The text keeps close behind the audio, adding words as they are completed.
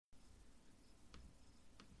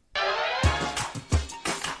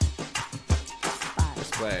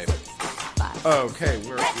Sway. Okay,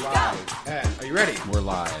 we're live. And are you ready? We're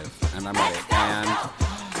live, and I'm ready. And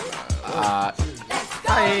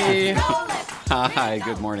Hi. hi,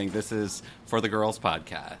 good morning. This is For the Girls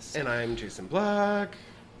podcast, And I'm Jason Black.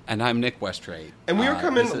 and I'm Nick Westrate. And we are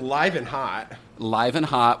coming this is live and hot. live and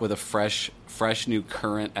hot with a fresh new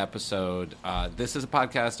current episode. This is a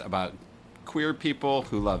podcast about queer people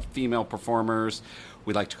who love female performers.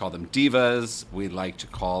 We like to call them divas. We like to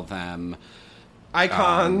call them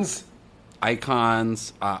Icons.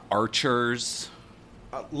 archers,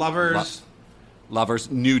 Lovers.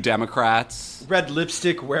 lovers, new Democrats. Red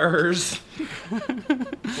lipstick wearers.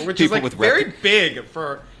 Which is People like with very big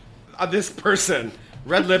for this person.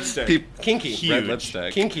 Red lipstick. Kinky. Red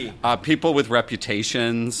lipstick. Kinky. People with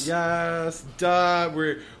reputations. Yes, duh.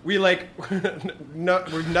 We've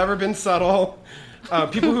never been subtle.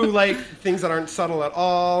 People who like things that aren't subtle at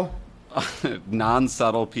all.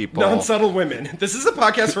 Non-subtle people. Non-subtle women. This is a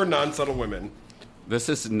podcast for non-subtle women. This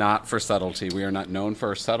is not for subtlety. We are not known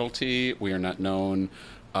for subtlety. We are not known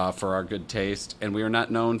for our good taste. And we are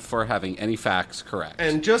not known for having any facts correct.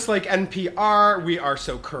 And just like NPR, we are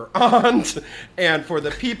so current. And for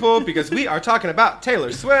the people, because we are talking about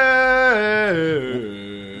Taylor Swift.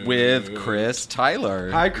 With Chris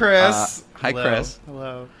Tyler. Hi, Chris. Hi, Hello. Chris.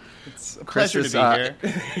 Hello. It's a Chris pleasure is,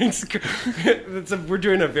 to be here. We're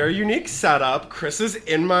doing a very unique setup. Chris is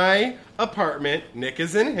in my apartment. Nick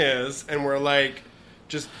is in his. And we're like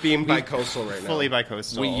just being bicoastal right now. Fully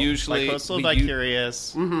bicoastal. We usually- Bicoastal, we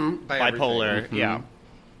bicurious, By bipolar, everything. yeah.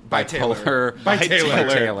 By Taylor. Bipolar. By Taylor.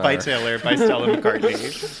 Taylor. By Taylor, by Stella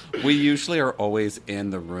McCartney. We usually are always in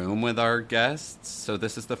the room with our guests, so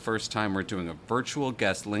this is the first time we're doing a virtual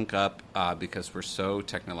guest link up because we're so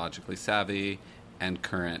technologically savvy and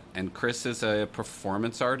current. And Chris is a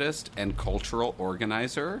performance artist and cultural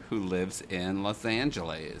organizer who lives in Los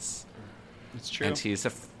Angeles. It's true. And he's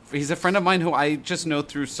a friend of mine who I just know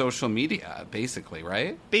through social media, basically,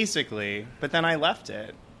 right? Basically, but then I left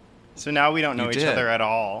it. So now we don't know You each did. other at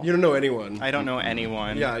all. You don't know anyone. I don't know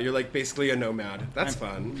anyone. Yeah, you're like basically a nomad. That's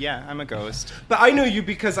fun. Yeah, I'm a ghost. But I know you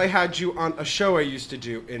because I had you on a show I used to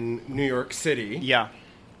do in New York City. Yeah.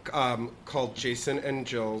 Called Jason and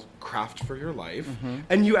Jill Craft for Your Life. Mm-hmm.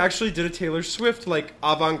 And you actually did a Taylor Swift, like,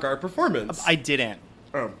 avant-garde performance. I didn't.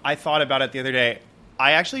 Oh. I thought about it the other day.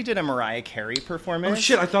 I actually did a Mariah Carey performance. Oh,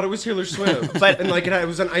 shit, I thought it was Taylor Swift. But- and, like, it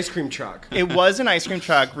was an ice cream truck. It was an ice cream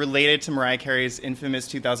truck related to Mariah Carey's infamous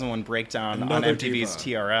 2001 breakdown Another on MTV's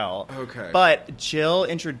diva. TRL. Okay. But Jill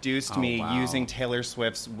introduced me wow. using Taylor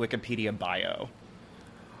Swift's Wikipedia bio.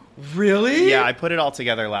 Really? Yeah, I put it all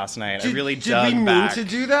together last night. I really did dug we mean back. to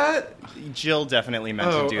do that? Jill definitely meant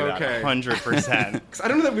Oh, to do okay. that, 100%. Because I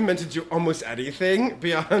don't know that we meant to do almost anything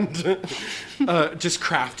beyond just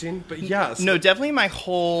crafting, but yes. No, definitely my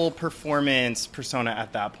whole performance persona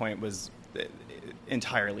at that point was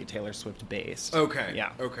entirely Taylor Swift based. Okay.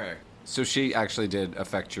 Yeah. Okay. So she actually did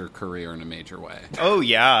affect your career in a major way. Oh,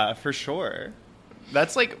 yeah, for sure.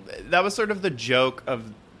 That was sort of the joke of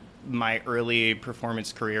my early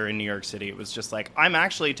performance career in New York City. It was just like, I'm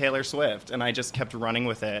actually Taylor Swift, and I just kept running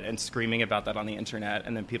with it and screaming about that on the internet,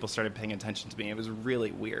 and then people started paying attention to me. It was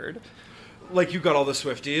really weird. Like, you got all the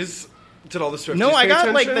Swifties? Did all the Swifties No, I pay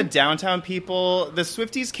got like the attention? downtown people. The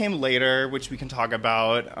Swifties came later, which we can talk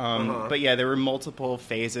about. Uh-huh. But yeah, there were multiple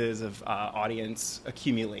phases of audience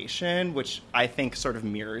accumulation, which I think sort of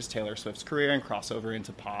mirrors Taylor Swift's career and crossover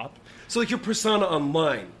into pop. So, like, your persona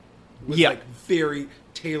online was, Yeah. like, very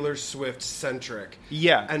Taylor Swift-centric.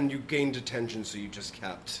 Yeah. And you gained attention, so you just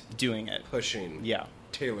kept Doing it. pushing Yeah.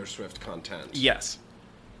 Taylor Swift content. Yes.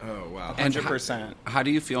 Oh, wow. And 100%. How do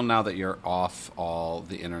you feel now that you're off all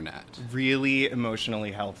the internet? Really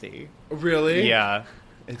emotionally healthy. Really? Yeah.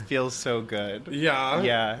 It feels so good. Yeah?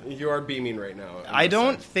 Yeah. You are beaming right now. I must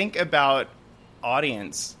don't say. think about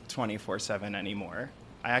audience 24/7 anymore.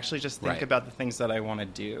 I actually just think Right. about the things that I want to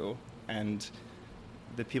do and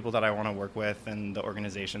the people that I want to work with and the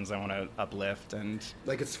organizations I want to uplift, and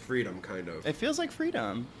Like, it's freedom, kind of. it feels like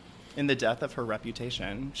freedom. In the death of her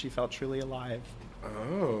reputation, she felt truly alive.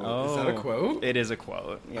 Oh. Is that a quote? It is a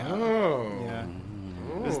quote. Yeah. Oh. Yeah.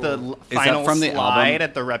 It was the that final from the slide album?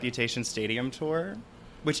 at the Reputation Stadium tour,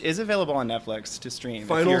 which is available on Netflix to stream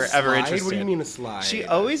Final if you're slide? ever interested. What do you mean a slide? She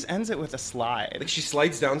always ends it with a slide. Like, she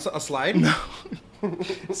slides down a slide? No.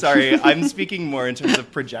 Sorry, I'm speaking more in terms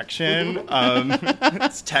of projection.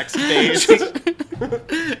 It's text-based.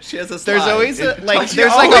 She has a slide. There's always It- there's She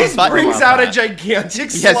like always a button. brings out a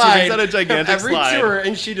gigantic slide. Yes, she brings out a gigantic of every slide. tour,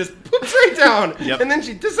 and she just poops right down, Yep. and then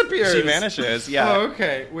she disappears. She vanishes. Yeah. Oh,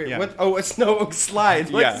 okay. Wait, Yeah. what? Oh, a snow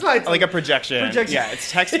slides. What Yeah, slides? like a projection. Projection. Yeah,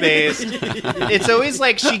 it's text-based. It's always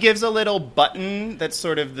like she gives a little button that's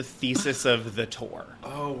sort of the thesis of the tour.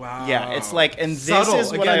 Oh wow. Yeah, it's like, and this Subtle.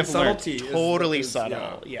 is what Again, I've learned. subtlety is Totally what is-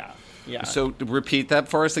 subtle. Yeah. Yeah. So repeat that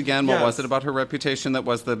for us again. What was Yes. it about her reputation that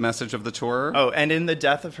was the message of the tour? Oh, and in the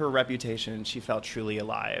death of her reputation, she felt truly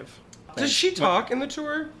alive. Does she talk in the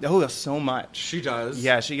tour? Oh, so much. She does.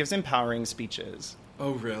 Yeah, she gives empowering speeches.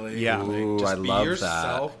 Oh really? Yeah. Ooh, Just I be love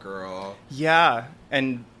yourself, girl. Yeah,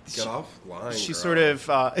 and Get offline. she girl. sort of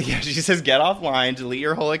she says get offline, delete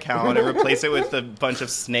your whole account, and replace it with a bunch of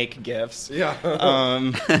snake gifs. Yeah.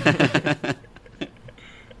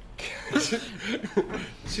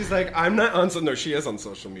 She's like, I'm not on. No, she is on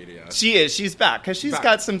social media. She is. She's back because she's Back.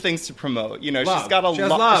 got some things to promote. You know, Love. she's got a She has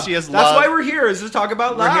lot. love. She has That's love. why we're here. Is to talk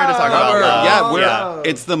about love. We're here to talk about love. Yeah, we're, Yeah.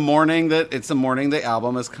 it's the morning the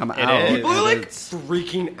album has come out. is. People are and like it's-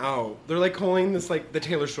 freaking out. They're like calling this like the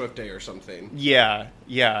Taylor Swift day or something. Yeah,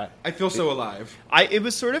 yeah. I feel so alive. It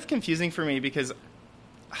was sort of confusing for me because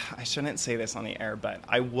I shouldn't say this on the air, but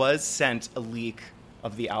I was sent a leak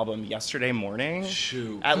of the album yesterday morning.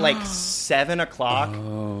 Shoot. At like 7 o'clock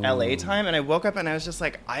LA time, and I woke up and I was just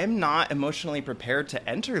like, I'm not emotionally prepared to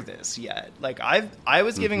enter this yet. Like I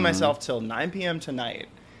was giving myself till 9 p.m. tonight,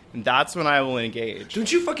 and that's when I will engage.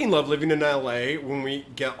 Don't you fucking love living in LA when we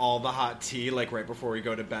get all the hot tea like right before we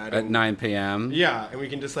go to bed? at and- 9 p.m. Yeah, and we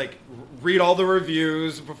can just like read all the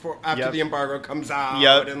reviews after Yep. the embargo comes out,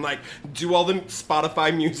 Yep. and like do all the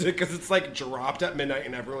Spotify music because it's like dropped at midnight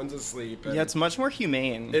and everyone's asleep. And Yeah, it's much more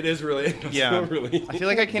humane. it is really. It does Yeah, feel really. I feel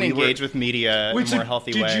like I can We were- engage with media Wait, in a so more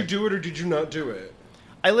healthy did way. you do it or did you not do it?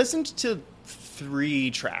 I listened to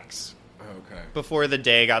 3 tracks Okay. before the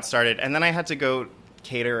day got started, and then I had to go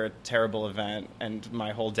cater a terrible event, and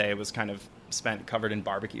my whole day was kind of spent covered in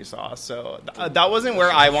barbecue sauce. So that wasn't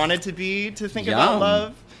where I wanted to be to think about Yum.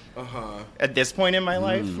 love Uh-huh. at this point in my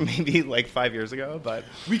life, maybe like 5 years ago. But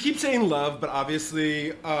We keep saying love, but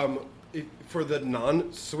obviously, for the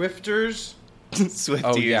non-Swifters, Swifties,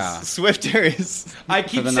 Oh, yeah. Swifters. I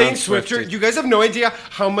keep the saying non-Swifties. Swifter. You guys have no idea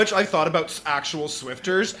how much I thought about actual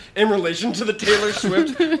Swifters in relation to the Taylor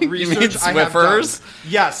Swift research I have done. Swiffers?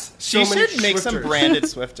 Yes. She so many should make some Swifters. branded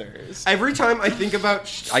Swifters. Every time I think about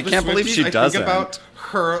I the can't believe Swifties, she I doesn't. think about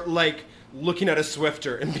her like looking at a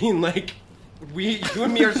Swifter and being like, you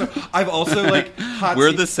and me are so. I've also like hot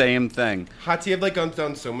We're tea- the same thing. Hot tea, I've like gone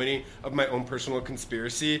down so many of my own personal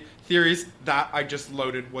conspiracy theories that I just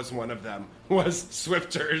loaded was one of them. Was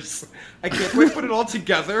Swifters. I can't quite put it all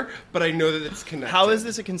together, but I know that it's connected. How is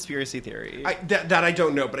this a conspiracy theory? That I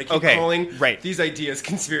don't know, but I keep Okay, calling right. these ideas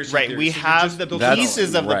conspiracy Right, theories. we So have the That's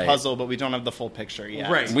pieces of the right. puzzle, but we don't have the full picture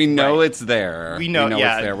yet. Right. We know Right. it's there. We know-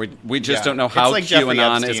 yeah. it's there. We just Yeah. don't know It's how like Jeffrey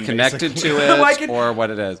QAnon is Epstein, connected basically. to it Like it- or what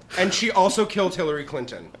it is. And she also killed Hillary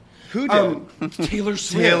Clinton. Who did? Taylor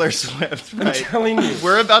Swift. Taylor Swift. I'm Right. telling you.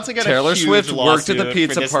 We're about to get Taylor a huge Swift worked at the lawsuit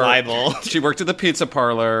pizza for this parlor. libel. She worked at the pizza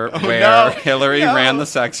parlor where no. Hillary No. ran the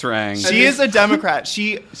sex ring. She is a Democrat.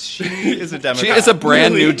 She is a Democrat. She is a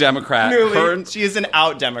brand Newly- new Democrat. newly- Her and- She is an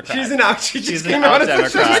out Democrat. She's an out. She She's just an came out out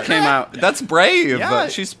as a Democrat. came out. That's brave. Yeah.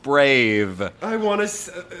 She's brave. I want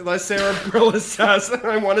to, like Sarah Bareilles says,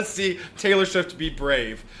 I want to see Taylor Swift be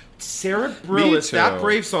brave. Sarah Bareilles, too. that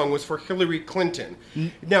brave song was for Hillary Clinton.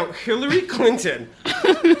 Now, Hillary Clinton,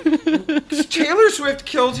 Taylor Swift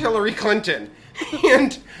killed Hillary Clinton,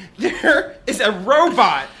 and there is a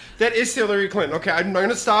robot that is Hillary Clinton. Okay, I'm not going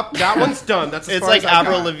to stop. That one's done. That's as It's far like as I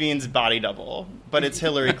Avril got. Lavigne's body double, but it's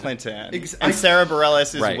Hillary Clinton. Ex- and Sarah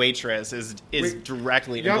Bareilles' Right. waitress is Wait.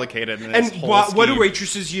 directly Yep. implicated in And this whole what do scheme.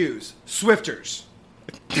 waitresses use? Swifters.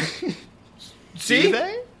 See? Do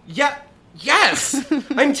they? Yeah. Yes. I'm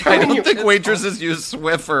I telling you. don't think it's waitresses use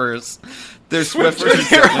Swiffers. They're Swifters. Swiffers.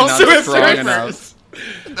 They're They're all not Swifters. strong enough.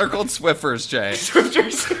 They're called Swiffers, Jay.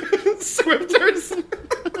 Swifters. Swifters.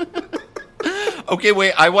 Okay,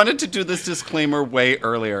 wait. I wanted to do this disclaimer way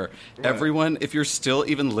earlier. Everyone, if you're still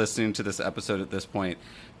even listening to this episode at this point,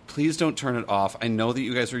 please don't turn it off. I know that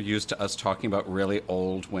you guys are used to us talking about really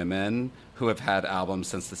old women who have had albums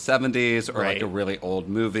since the 70s or like Right. a really old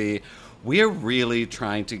movie. We are really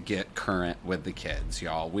trying to get current with the kids,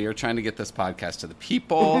 y'all. We are trying to get this podcast to the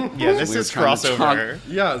people. Yeah, this We are is trying to crossover.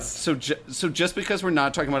 Yes. So just because we're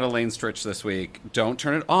not talking about Elaine Stritch this week, don't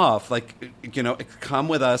turn it off. Like, you know, come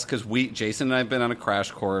with us because Jason and I have been on a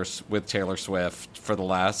crash course with Taylor Swift for the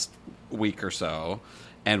last week or so,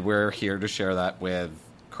 and we're here to share that with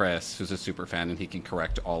Chris, who's a super fan, and he can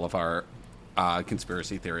correct all of our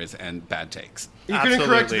conspiracy theories and bad takes. You couldn't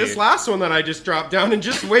correct this last one that I just dropped down and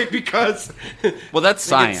just wait because... Well, that's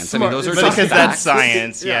science. I mean, those are just because facts. that's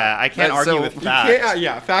science. Yeah, I can't argue with facts.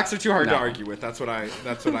 Yeah, facts are too hard to argue with. That's what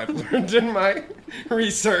I've learned in my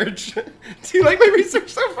research. Do you like my research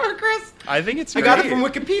so far, Chris? I think it's I got it from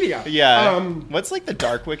Wikipedia. Yeah. What's like the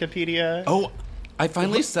dark Wikipedia? Oh, I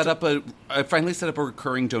finally set up a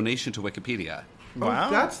recurring donation to Wikipedia. Wow.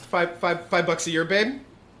 Oh, that's $5 a year, babe.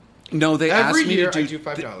 No, they asked me to I do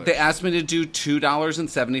 $5. They asked me to do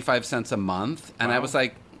 $2.75 a month, and I was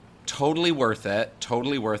like, totally worth it.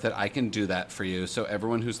 Totally worth it. I can do that for you. So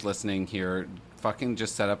everyone who's listening here, fucking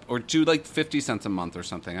just set up or do like 50 cents a month or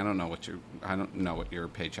something. I don't know what your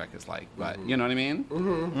paycheck is like, but you know what I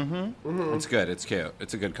mean? It's good. It's cute.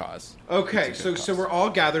 It's a good cause. Okay, so we're all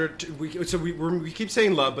gathered. We keep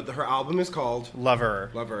saying love, but her album is called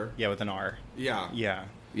Lover. Lover. Yeah, with an R. Yeah. Yeah.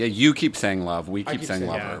 Yeah, you keep saying love. We keep saying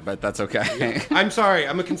lover, but that's okay. Yeah. I'm sorry.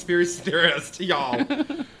 I'm a conspiracy theorist, y'all.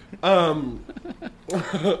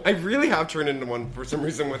 I really have turned into one for some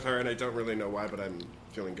reason with her, and I don't really know why, but I'm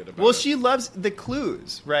feeling good about it. Well, she loves the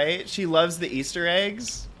clues, right? She loves the Easter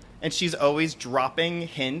eggs, and she's always dropping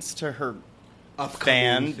hints to her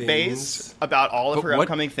fan base about all of her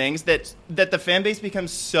upcoming things that the fan base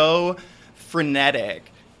becomes so frenetic.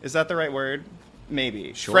 Is that the right word?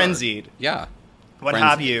 Maybe. Sure. Frenzied. Yeah. What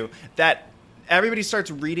have you, that everybody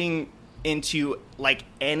starts reading into like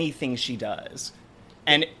anything she does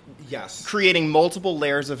and creating multiple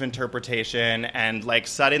layers of interpretation, and like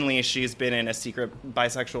suddenly she's been in a secret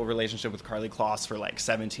bisexual relationship with Karlie Kloss for like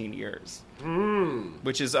 17 years.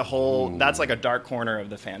 Which is that's like a dark corner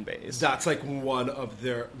of the fan base. That's like one of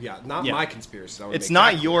their my conspiracy. It's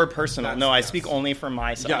not your personal. I speak only for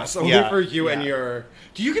myself. Yes, only for you and your.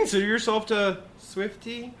 Do you consider yourself a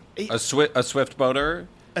Swiftie? A Swift boater?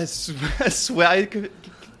 I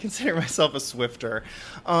consider myself a Swifter.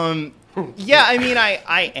 Yeah, I mean,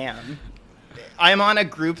 I am. I'm on a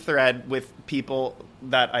group thread with people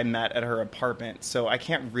that I met at her apartment, so I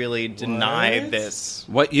can't really deny this.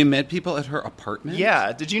 What, you met people at her apartment?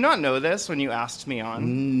 Yeah. Did you not know this when you asked me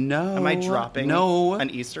on? No. Am I dropping an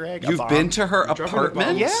Easter egg? You've been to her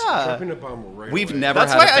apartment? Yeah. Dropping a bomb right We've away. never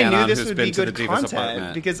That's had why a fan I knew on this who's would been be to the good Divas content,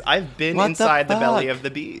 apartment. because I've been What the inside the belly fuck? of the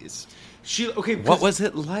bees. What was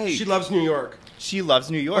it like? She loves New York. She loves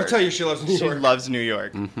New York. I'll tell you, she loves New York. She loves New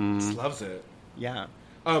York. She loves it. Yeah.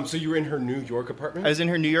 So you were in her New York apartment? I was in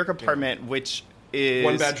her New York apartment, which is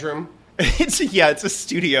 1 bedroom. It's a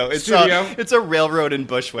studio. It's a railroad in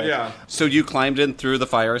Bushwick. Yeah. So you climbed in through the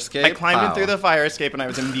fire escape? I climbed in through the fire escape, and I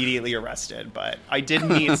was immediately arrested. But I did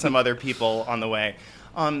meet some other people on the way.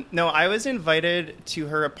 No, I was invited to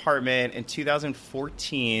her apartment in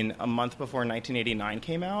 2014, a month before 1989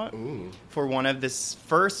 came out, for one of the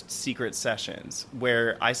first secret sessions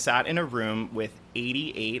where I sat in a room with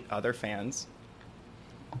 88 other fans.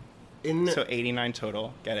 So 89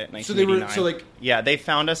 total. Get it? 1989. Yeah, they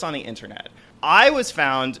found us on the internet. I was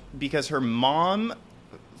found because her mom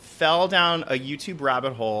fell down a YouTube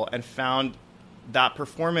rabbit hole and found that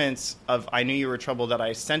performance of I Knew You Were Trouble that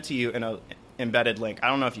I sent to you in a embedded link. I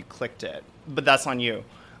don't know if you clicked it, but that's on you.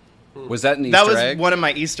 Was that an Easter egg? That was one of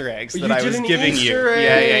my Easter eggs that I was giving you.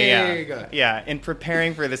 Yeah, in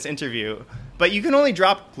preparing for this interview. But you can only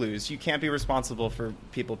drop clues. You can't be responsible for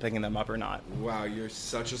people picking them up or not. Wow, you're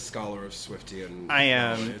such a scholar of Swiftian. I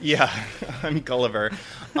am. Yeah, I'm Gulliver.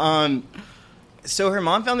 So her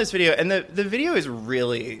mom found this video, and the video is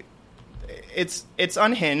really... It's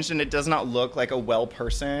unhinged, and it does not look like a well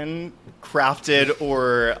person crafted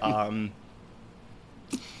or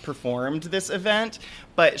performed this event.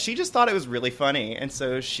 But she just thought it was really funny, and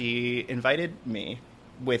so she invited me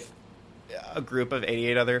with a group of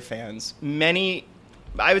 88 other fans. Many,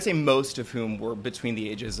 I would say most of whom were between the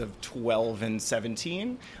ages of 12 and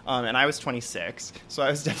 17. And I was 26. So I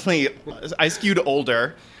was definitely, I skewed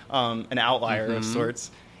older, an outlier of sorts.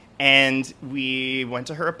 And we went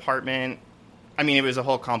to her apartment. I mean, it was a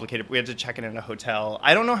whole complicated... We had to check in a hotel.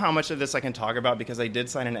 I don't know how much of this I can talk about because I did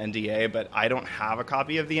sign an NDA, but I don't have a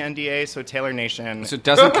copy of the NDA, so Taylor Nation... So it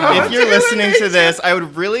doesn't count. If you're listening to this, I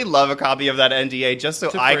would really love a copy of that NDA just so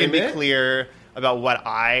I can be clear about what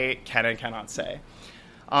I can and cannot say.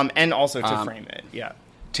 And also to frame it, yeah.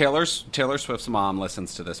 Taylor Swift's mom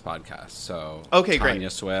listens to this podcast, so... Okay, Tanya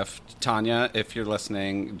great. Swift. Tanya, if you're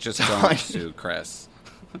listening, just don't sue Chris.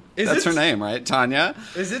 That's her name, right? Tanya?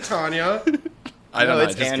 Is it Tanya? I don't know.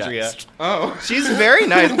 It's Andrea. Guessed. Oh. She's very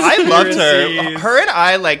nice. I loved her. Her and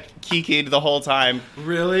I, kikied the whole time.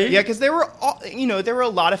 Really? Yeah, because there were a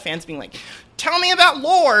lot of fans being like, tell me about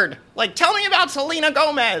Lorde. Tell me about Selena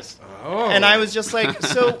Gomez. Oh. And I was just like,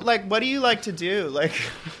 so, what do you like to do?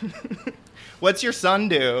 What's your son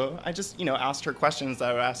do? I just, asked her questions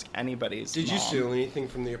that I would ask anybody's Did you mom. steal anything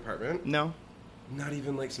from the apartment? No. Not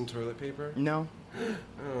even like some toilet paper? No.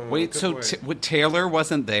 Oh, Wait, good so boy. Taylor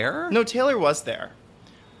wasn't there? No, Taylor was there.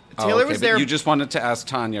 Oh, Taylor okay, was but there. You just wanted to ask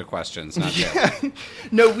Tanya questions, not Taylor.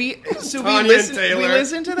 No, we Tanya and listened. Taylor. We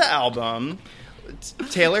listened to the album.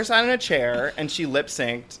 Taylor sat in a chair and she lip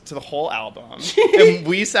synced to the whole album, and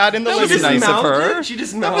we sat in the That was living room. nice of her. She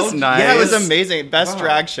just That was melted. nice. Yeah, it was amazing. Best Wow.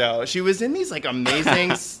 drag show. She was in these like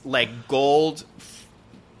amazing like gold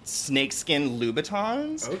snakeskin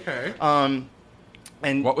Louboutins. Okay.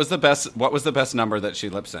 And What was the best number that she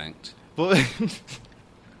lip synced?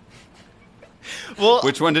 well,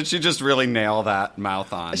 Which one did she just really nail that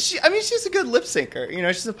mouth on? she's a good lip syncer.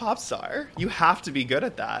 She's a pop star. You have to be good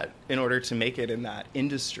at that in order to make it in that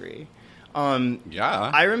industry. Yeah.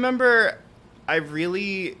 I remember I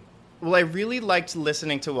really liked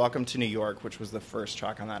listening to Welcome to New York, which was the first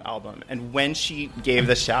track on that album. And when she gave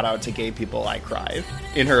the shout out to gay people, I cried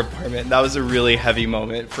in her apartment. That was a really heavy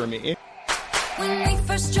moment for me. When we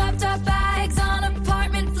first dropped our bags on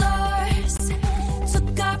apartment floors,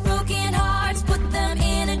 took our broken hearts, put them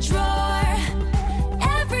in a drawer.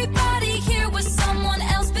 Everybody here was someone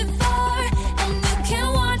else before, and you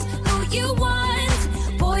can want who you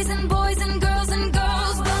want. Boys and girls,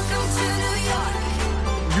 welcome to New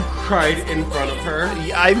York. You cried in front of her?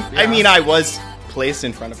 I mean, I was placed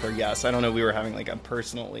in front of her, yes. I don't know, we were having like a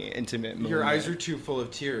personally intimate moment. Your eyes are too full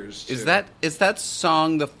of tears. Is too. that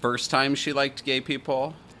song the first time she liked gay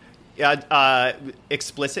people? Yeah,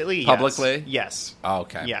 explicitly, yes. Publicly? Yes. Oh,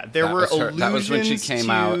 okay. Yeah, there That were was her- allusions that was when she came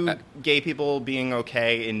to out. gay people being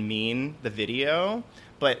okay in Mean, the video,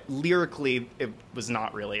 but lyrically, it was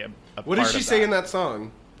not really a What part did she of say in that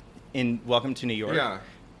song? In Welcome to New York? Yeah.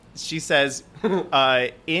 She says,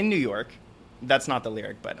 in New York, that's not the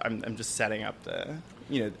lyric, but I'm just setting up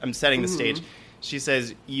I'm setting the stage. She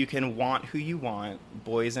says, you can want who you want,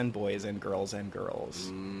 boys and girls and girls.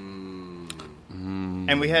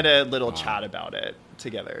 And we had a little chat about it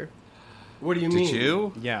together. What do you mean? Did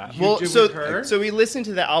you? Yeah. You did with her? So we listened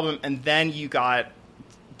to the album, and then you got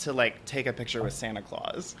to like take a picture with Santa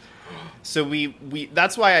Claus. So we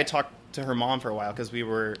that's why I talked to her mom for a while, because we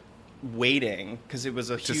were waiting, because it was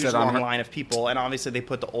a huge sit on long her- line of people, and obviously they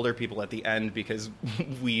put the older people at the end because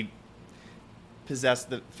we possess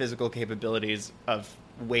the physical capabilities of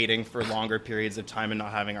waiting for longer periods of time and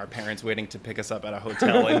not having our parents waiting to pick us up at a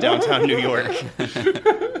hotel in downtown New York.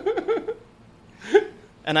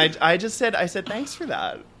 And I said thanks for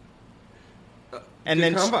that. And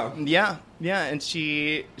Good then combo. yeah, and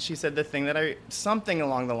she said something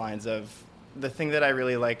along the lines of, the thing that I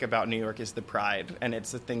really like about New York is the pride, and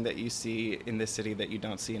it's the thing that you see in this city that you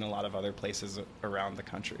don't see in a lot of other places around the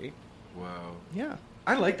country. Wow. Yeah.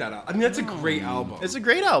 I like that. I mean, that's a great album. It's a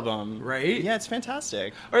great album. Right? Yeah, it's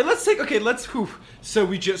fantastic. All right, let's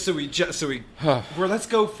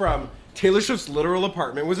go from Taylor Swift's literal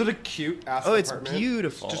apartment. Was it a cute ass Oh, it's apartment?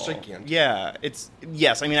 beautiful. Just gigantic. Yeah,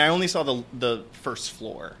 yes. I mean, I only saw the first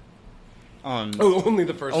floor. Oh, only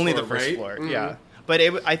the first Only floor, the first right? floor, Mhm. yeah. But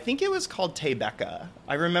I think it was called Tebecca.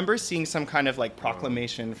 I remember seeing some kind of like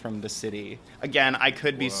proclamation from the city. Again, I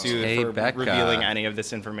could be sued for Tebecca. revealing any of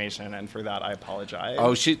this information, and for that I apologize.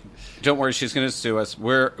 Oh, don't worry, she's going to sue us.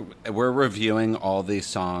 We're reviewing all these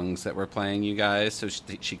songs that we're playing, you guys, so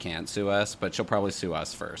she can't sue us, but she'll probably sue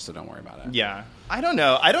us first, so don't worry about it. Yeah. I don't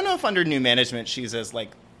know if under new management she's as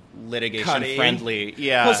like litigation Cutting. friendly.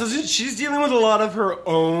 Yeah. Well, so she's dealing with a lot of her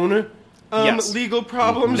own Yes. legal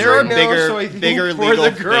problems. There right are now, bigger- so I think bigger for legal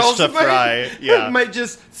the fish girls to fry. Yeah. might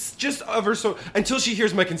just ever so until she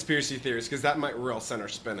hears my conspiracy theories, because that might real send her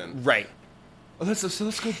spinning. Right. So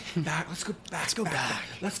let's go back. Let's go back. Let's go back.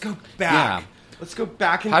 Let's go back. Yeah. Let's go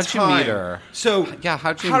back in How'd you time. meet her? So Yeah,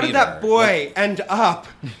 how'd you how meet did that her? boy end up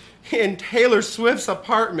in Taylor Swift's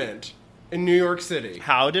apartment in New York City?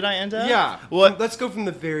 How did I end up? Yeah. Well, Let's go from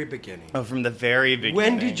the very beginning. oh, from the very beginning.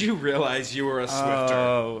 When did you realize you were a Swifter?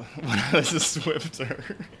 Oh, when I was a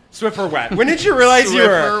Swifter. Swiffer wet. When did you realize you were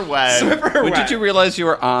Swiffer wet. Swiffer When wet. did you realize you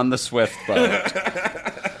were on the Swift boat?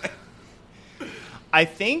 I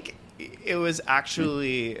think it was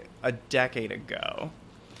actually a decade ago,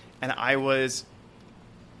 and I was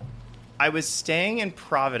staying in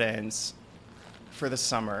Providence for the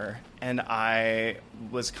summer, and I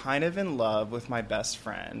was kind of in love with my best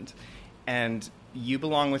friend, and You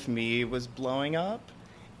Belong With Me was blowing up.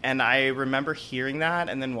 And I remember hearing that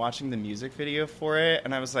and then watching the music video for it,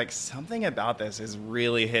 and I was like, something about this is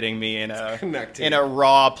really hitting me in connecting. a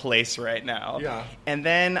raw place right now. Yeah. And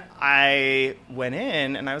then I went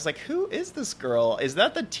in and I was like, who is this girl? Is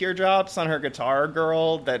that the teardrops on her guitar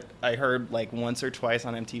girl that I heard like once or twice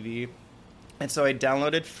on MTV? And so I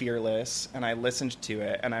downloaded Fearless, and I listened to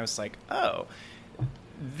it, and I was like, oh,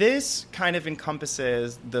 this kind of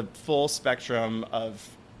encompasses the full spectrum of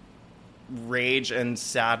rage and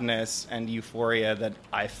sadness and euphoria that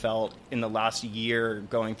I felt in the last year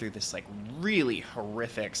going through this like really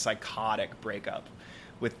horrific psychotic breakup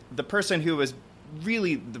with the person who was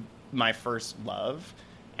really my first love,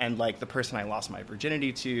 and like the person I lost my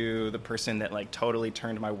virginity to, the person that like totally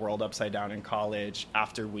turned my world upside down in college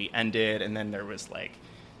after we ended. And then there was like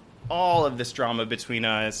all of this drama between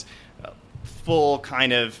us, full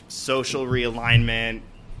kind of social realignment.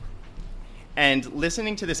 And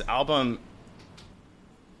listening to this album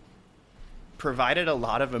provided a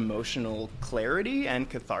lot of emotional clarity and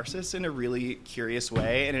catharsis in a really curious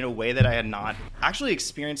way, and in a way that I had not actually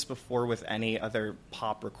experienced before with any other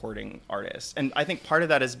pop recording artist. And I think part of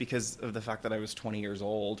that is because of the fact that I was 20 years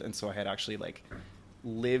old, and so I had actually like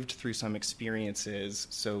lived through some experiences,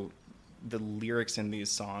 so the lyrics in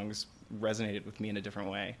these songs resonated with me in a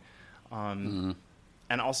different way. And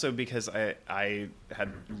also because I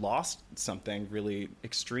had lost something really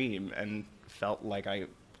extreme and felt like I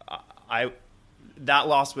that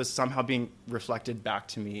loss was somehow being reflected back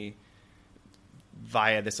to me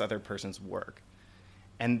via this other person's work.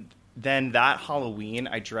 And then that Halloween,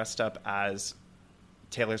 I dressed up as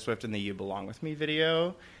Taylor Swift in the You Belong With Me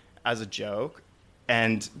video as a joke.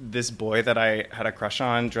 And this boy that I had a crush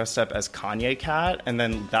on dressed up as Kanye Cat. And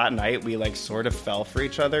then that night we like sort of fell for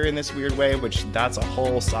each other in this weird way, which that's a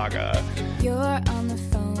whole saga. You're on the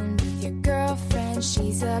phone with your girlfriend.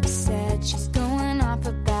 She's upset. She's going off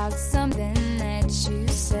about something that you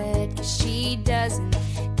said. 'Cause she doesn't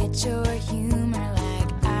get your humor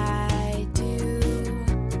like I do.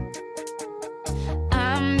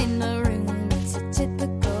 I'm in the room. It's a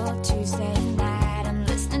typical Tuesday night. I'm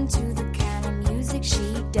listening to the kind of music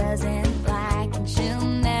she doesn't like. And she'll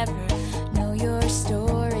never know your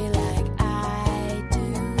story like I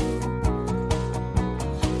do.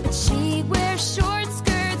 But she wears short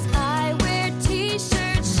skirts, I wear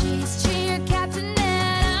t-shirts. She's cheer captain and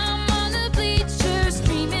I'm on the bleachers,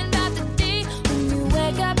 dreaming about the day when you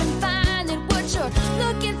wake up and find that what you're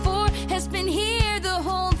looking for has been here the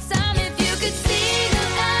whole time. If you could see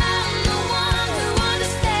that I'm the one who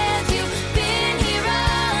understands you, been here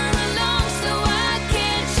all along, so why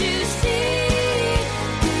can't you see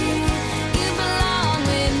you belong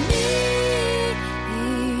with me?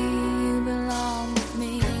 You belong with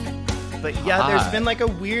me. But yeah,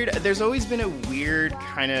 there's always been a weird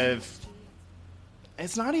kind of,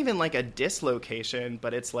 it's not even like a dislocation,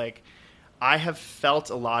 but it's like I have felt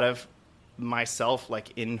a lot of myself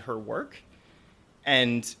like in her work,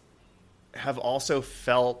 and have also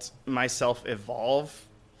felt myself evolve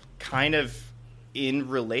kind of in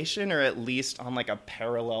relation, or at least on like a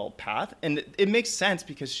parallel path. And it makes sense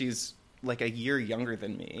because she's like a year younger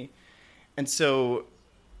than me. And so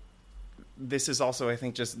this is also, I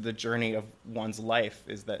think, just the journey of one's life,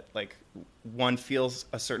 is that like one feels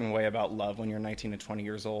a certain way about love when you're 19 to 20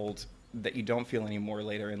 years old that you don't feel anymore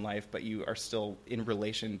later in life, but you are still in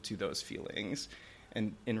relation to those feelings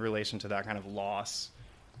and in relation to that kind of loss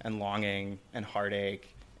and longing and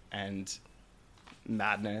heartache and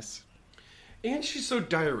madness. And she's so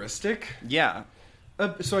diaristic. Yeah.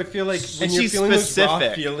 So I feel like when And you're she's feeling those raw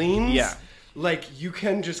specific. feelings, Yeah. like you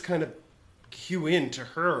can just kind of cue in to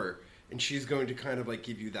her, and she's going to kind of like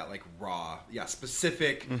give you that like raw,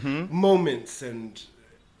 specific moments. And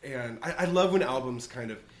I love when albums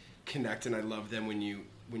kind of connect, and I love them when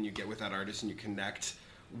you get with that artist and you connect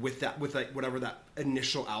with like whatever that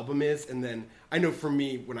initial album is. And then I know for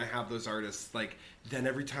me, when I have those artists, like then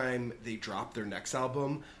every time they drop their next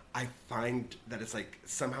album, I find that it's like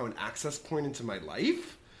somehow an access point into my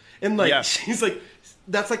life. And like, Yeah. she's like,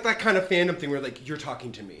 that's like that kind of fandom thing where like, you're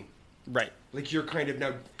talking to me. Right. Like you're kind of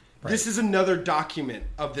now, this is another document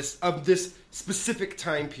of this specific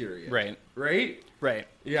time period. Right. Right? Right.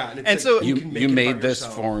 Yeah. It's And like, so can make You it made about this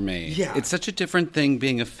yourself. for me. Yeah. It's such a different thing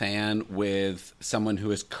being a fan with someone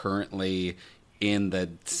who is currently in the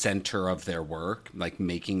center of their work, like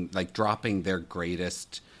dropping their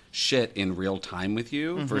greatest shit in real time with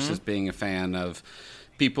you, versus being a fan of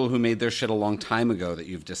people who made their shit a long time ago that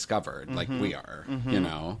you've discovered, like we are, you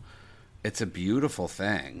know? It's a beautiful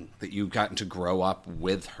thing that you've gotten to grow up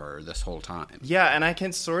with her this whole time. Yeah, and I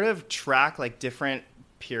can sort of track like different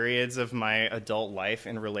periods of my adult life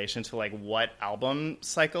in relation to like what album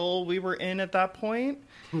cycle we were in at that point.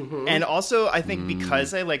 And also I think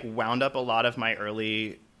because I like wound up a lot of my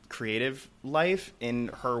early creative life in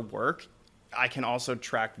her work, I can also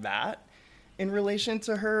track that in relation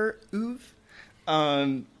to her oeuvre.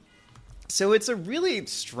 So it's a really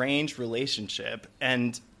strange relationship.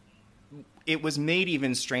 And it was made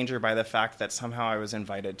even stranger by the fact that somehow I was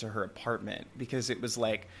invited to her apartment, because it was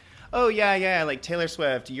like, oh yeah, like Taylor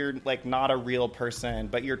Swift, you're like not a real person,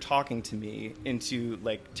 but you're talking to me into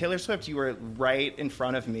like Taylor Swift, you were right in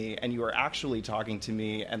front of me and you are actually talking to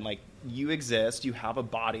me, and like you exist, you have a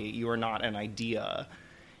body, you are not an idea.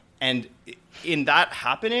 And in that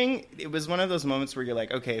happening, it was one of those moments where you're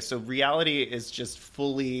like, okay, so reality is just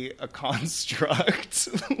fully a construct.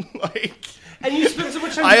 Like, and you spend so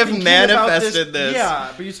much time I have thinking manifested about this.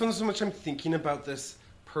 Yeah, but you spend so much time thinking about this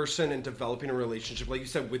person and developing a relationship, like you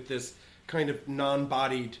said, with this kind of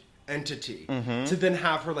non-bodied entity, to then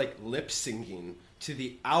have her like lip singing to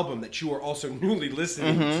the album that you are also newly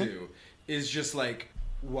listening to is just like,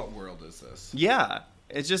 what world is this? Yeah.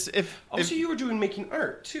 It's just Also, you were making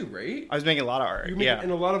art too, right? I was making a lot of art.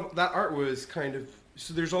 And a lot of that art was kind of,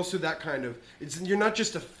 so there's also that kind of, you're not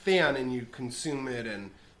just a fan and you consume it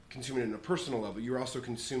in a personal level. You're also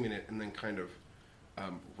consuming it and then kind of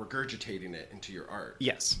regurgitating it into your art.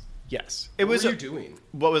 Yes. What were you doing?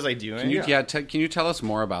 What was I doing? Can you tell us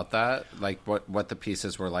more about that? Like what the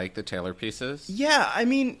pieces were like, the Taylor pieces? Yeah, I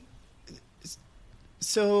mean,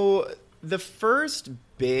 so the first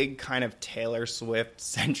big kind of Taylor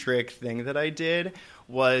Swift-centric thing that I did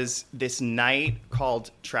was this night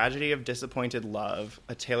called Tragedy of Disappointed Love,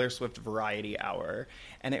 a Taylor Swift variety hour.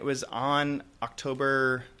 And it was on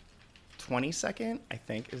October 22nd, I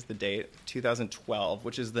think is the date, 2012,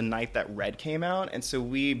 which is the night that Red came out. And so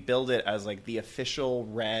we billed it as like the official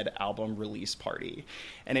Red album release party.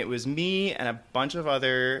 And it was me and a bunch of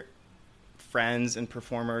other friends and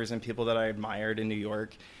performers and people that I admired in New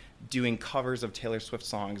York doing covers of Taylor Swift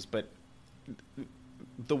songs, but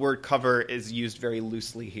the word cover is used very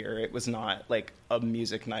loosely here. It was not like a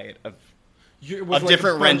music night of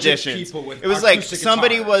different renditions. It was like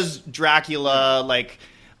somebody was Dracula, like,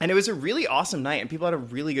 and it was a really awesome night, and people had a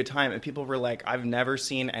really good time, and people were like, I've never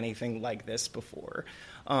seen anything like this before.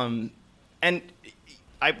 And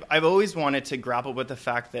I've always wanted to grapple with the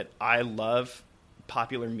fact that I love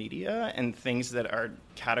popular media and things that are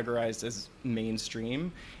categorized as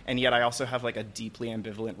mainstream, and yet I also have like a deeply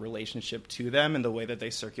ambivalent relationship to them and the way that they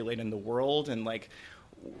circulate in the world and like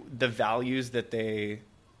the values that they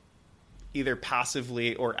either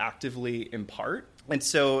passively or actively impart. And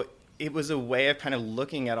so it was a way of kind of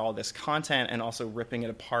looking at all this content and also ripping it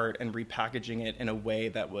apart and repackaging it in a way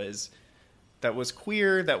that was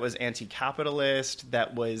queer, that was anti-capitalist,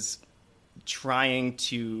 that was trying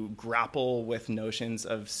to grapple with notions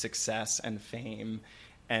of success and fame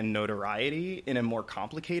and notoriety in a more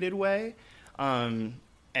complicated way, and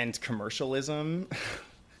commercialism,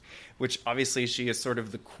 which obviously she is sort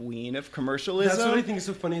of the queen of commercialism. That's what I think is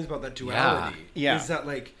so funny about that duality. Yeah. Is that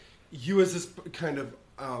like you as this kind of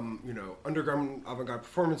underground avant-garde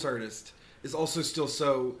performance artist is also still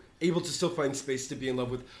so able to still find space to be in love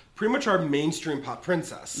with pretty much our mainstream pop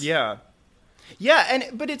princess. Yeah,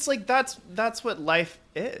 but it's like that's what life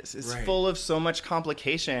is. It's right. Full of so much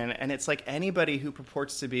complication, and it's like anybody who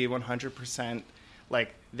purports to be 100%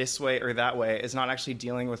 like this way or that way is not actually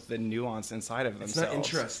dealing with the nuance inside of themselves. It's not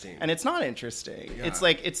interesting. And it's not interesting. Yeah. It's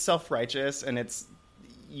like it's self-righteous, and it's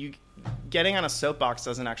you getting on a soapbox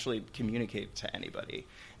doesn't actually communicate to anybody.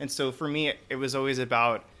 And so for me, it was always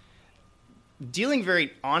about dealing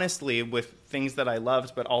very honestly with things that I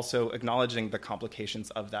loved, but also acknowledging the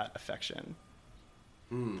complications of that affection.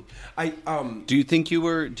 Do you think you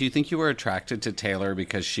were attracted to Taylor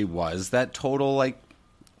because she was that total like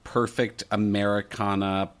perfect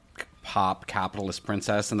Americana pop capitalist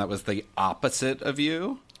princess, and that was the opposite of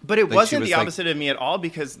you? But it like wasn't the opposite of me at all,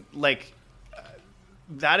 because like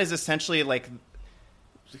that is essentially like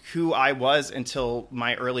who I was until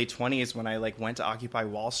my early 20s, when I like went to Occupy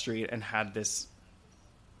Wall Street and had this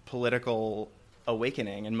political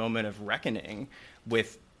awakening and moment of reckoning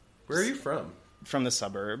with. Where are you from? From the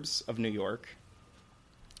suburbs of New York.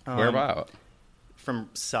 Where about? From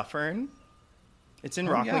Suffern. It's in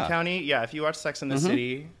Rockland County. Yeah, if you watch Sex and the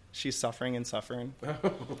City, she's suffering and suffering.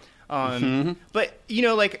 But, you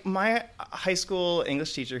know, like my high school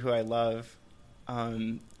English teacher who I love,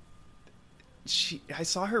 I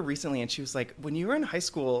saw her recently and she was like, when you were in high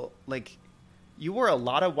school, like you wore a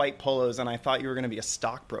lot of white polos and I thought you were going to be a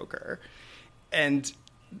stockbroker. And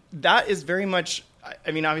that is very much, I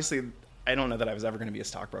mean, obviously I don't know that I was ever going to be a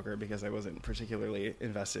stockbroker because I wasn't particularly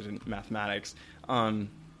invested in mathematics. But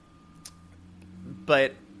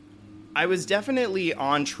I was definitely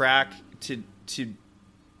on track to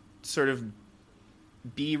sort of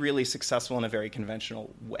be really successful in a very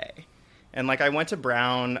conventional way. And like I went to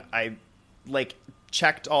Brown, I like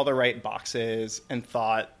checked all the right boxes and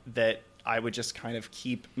thought that I would just kind of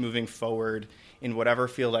keep moving forward in whatever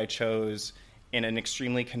field I chose in an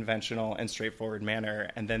extremely conventional and straightforward manner.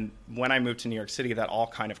 And then when I moved to New York City, that all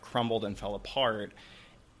kind of crumbled and fell apart.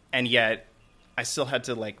 And yet I still had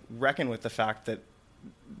to like reckon with the fact that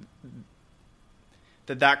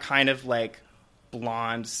that kind of like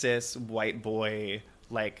blonde, cis, white boy,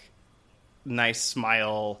 like nice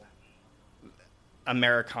smile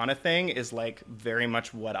Americana thing is like very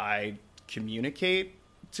much what I communicate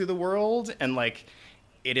to the world. And like,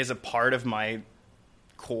 it is a part of my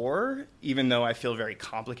core, even though I feel very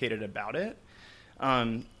complicated about it.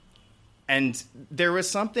 And there was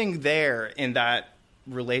something there in that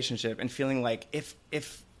relationship and feeling like if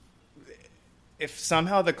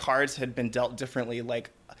somehow the cards had been dealt differently,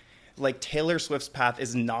 like Taylor Swift's path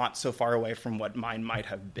is not so far away from what mine might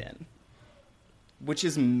have been, which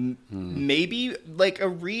is maybe like a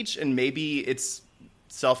reach, and maybe it's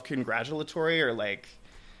self-congratulatory or like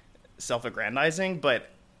self-aggrandizing, but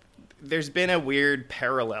there's been a weird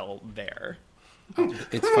parallel there.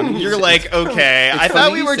 It's funny. You're like, okay, I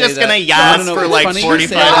thought we were just going to No, yas no, for it's like funny you 45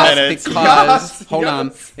 say that minutes. Because, hold Yes.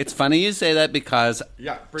 on. It's funny you say that because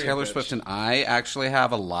Yeah, bring it, Taylor bitch. Swift and I actually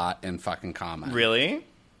have a lot in fucking common. Really?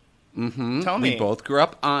 Mm-hmm. Tell me. We both grew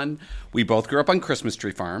up on Christmas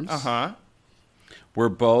tree farms. Uh-huh. We're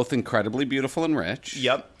both incredibly beautiful and rich.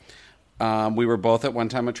 Yep. We were both at one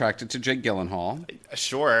time attracted to Jake Gyllenhaal.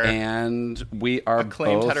 Sure. And we are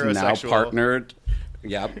Acclaimed both now heterosexual. partnered.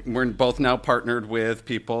 Yeah, we're both now partnered with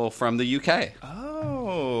people from the UK.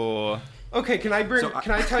 Oh. Okay, can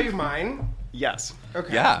I tell you mine? Yes.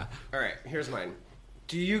 Okay. Yeah. All right, here's mine.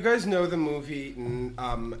 Do you guys know the movie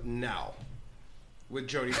Now with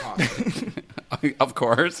Jodie Foster? Of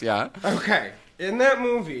course, yeah. Okay. In that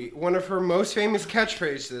movie, one of her most famous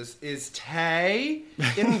catchphrases is "Tay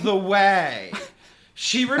in the way."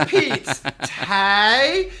 She repeats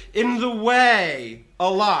 "Tay in the way" a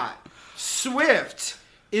lot. Swift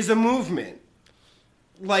is a movement,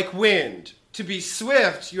 like wind. To be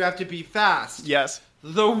swift, you have to be fast. Yes.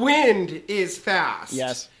 The wind is fast.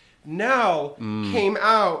 Yes. Now came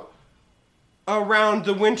out around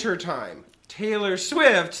the winter time. Taylor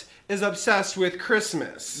Swift is obsessed with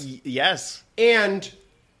Christmas Yes. and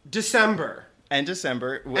December. And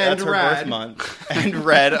December. That's her red. birth month. And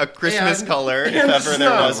red, a Christmas And- color, if and ever there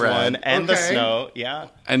snow. was Red. one. And the Okay. snow. Yeah.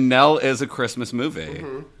 And Nell is a Christmas movie.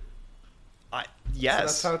 Yes.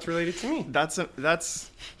 That's how it's related to me.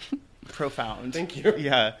 That's profound. Thank you.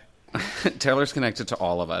 Yeah. Taylor's connected to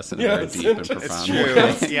all of us in a Yes, very deep and it's profound True.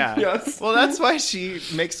 way. Yeah. Yes. Well, that's why she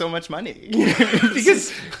makes so much money.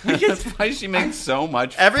 Because That's why she makes so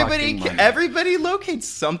much fucking money. Everybody locates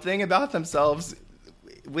something about themselves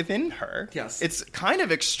within her. Yes. It's kind of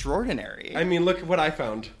extraordinary. I mean, look at what I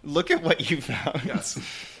found. Look at what you found. Yes.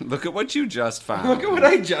 Look at what you just found. Look at what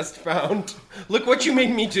I just found. Look what you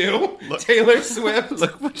made me do. Taylor Swift.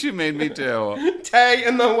 Look what you made me do. Tay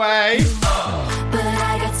in the way. But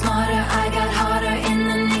I got smarter, I got harder in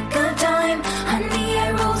the nick of time. Honey,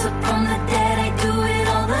 I rose up from the dead, I do it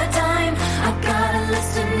all the time. I got a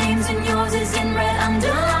list of names and yours is in red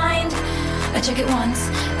underlined. I check it once,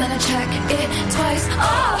 then I check it twice.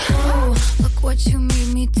 Oh, look what you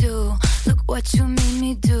made me do. Look what you made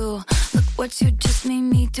me do. Look what you just made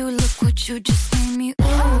me do. Look what you just made me.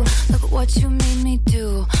 Ooh, look what you made me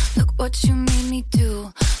do. Look what you made me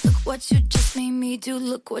do. Look what you just made me do.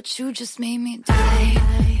 Look what you just made me do.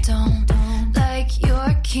 I don't like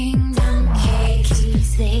your kingdom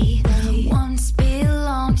keys. They once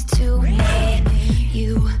belonged to me.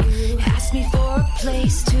 You asked me for a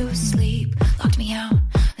place to sleep, locked me out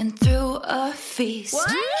and threw a feast.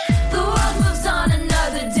 The world moves on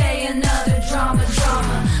another day, another drama.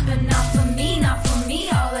 But not for me, not for me.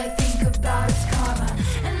 All I think about is karma.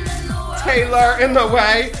 And then the world Taylor in the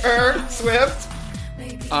way. Swift.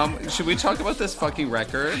 Should we talk about this fucking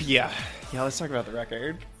record? Yeah. Yeah, let's talk about the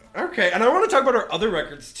record. Okay, and I want to talk about our other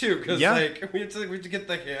records too, because Yeah. like we have to get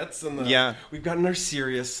the hits and the Yeah. we've gotten our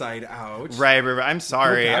serious side out. Right. I'm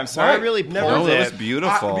sorry. Okay, I'm sorry. I what? really Never- pulled No, it. it was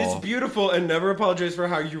beautiful. It's beautiful, and never apologize for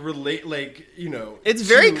how you relate. Like It's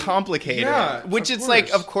very to- complicated. Yeah, which of it's like,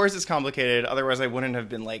 course. of course it's complicated. Otherwise, I wouldn't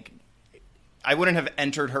have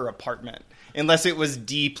entered her apartment unless it was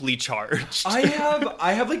deeply charged. I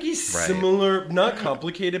have like a similar, not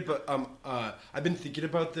complicated, but I've been thinking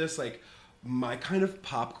about this. Like, my kind of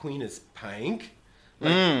pop queen is Pink,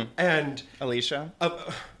 and Alicia?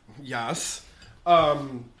 yes,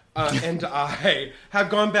 and I have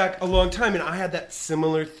gone back a long time, and I had that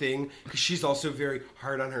similar thing because she's also very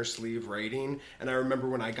hard on her sleeve writing, and I remember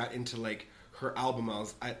when I got into like her album,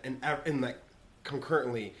 and like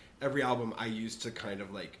concurrently every album I used to kind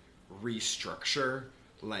of like restructure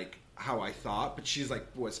like how I thought, but she's like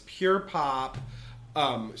was pure pop,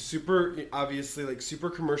 super obviously like super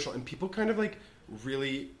commercial, and people kind of like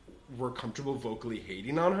really were comfortable vocally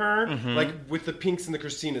hating on her. Like with the Pinks and the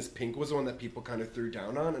Christinas, Pink was the one that people kind of threw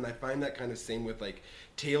down on, and I find that kind of same with like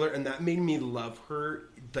Taylor, and that made me love her,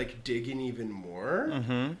 like digging even more,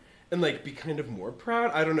 and like be kind of more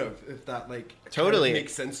proud. I don't know if that like totally kind of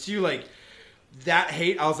makes sense to you, like. That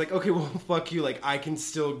hate, I was like, okay, well, fuck you. Like, I can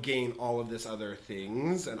still gain all of this other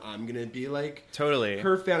things, and I'm gonna be like, totally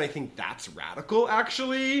her fan. I think that's radical,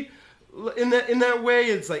 actually. In that way,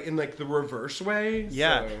 it's like in like the reverse way.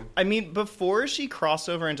 Yeah, so. I mean, before she crossed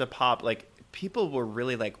over into pop, like people were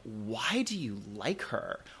really like, why do you like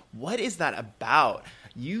her? What is that about?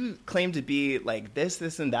 You claim to be like this,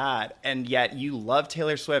 and that, and yet you love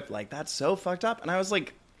Taylor Swift. Like, that's so fucked up. And I was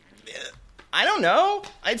like, I don't know.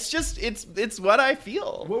 It's just, it's what I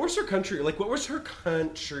feel. What was her country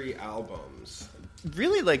albums?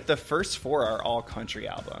 Really, like, the first 4 are all country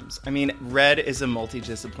albums. I mean, Red is a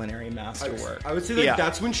multidisciplinary masterwork. I would say, like,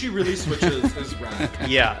 that's when she really switches is Red.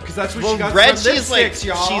 Yeah. Because that's when she got Red, some she's like, lipsticks,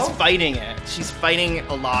 y'all. she's fighting it. She's fighting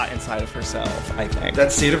a lot inside of herself, I think.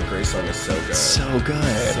 That State of Grace song is so good. So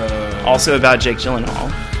good. Also about Jake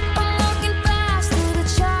Gyllenhaal. I'm walking fast through the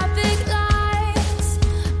traffic lights,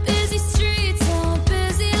 busy streets and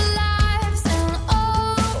busy lives, and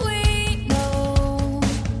all we know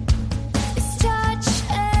is touch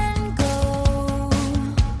and go.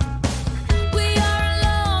 We are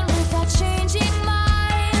alone without changing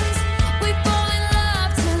minds. We fall in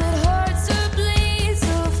love till it hurts or bleeds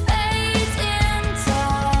or fades in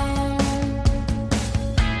time.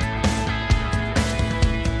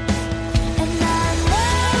 And I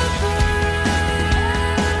never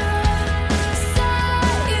saw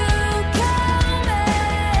you coming,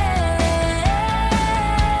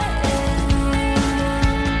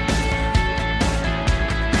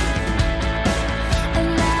 and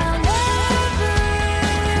I'll never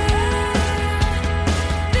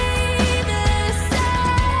be the same.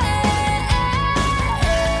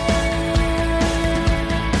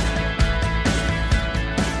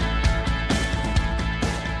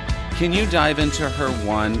 Can you dive into her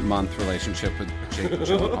 1-month relationship with Jake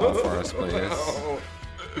Gyllenhaal for us,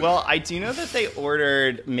 please? Well, I do know that they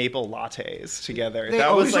ordered maple lattes together. They that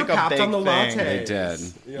always was like were a capped big on the thing. latte. They did.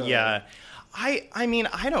 Yeah. I mean,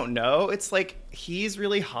 I don't know. It's like he's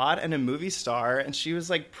really hot and a movie star, and she was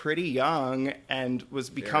like pretty young and was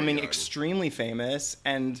becoming young. extremely famous.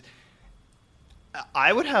 And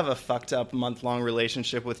I would have a fucked up month-long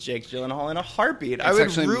relationship with Jake Gyllenhaal in a heartbeat. I would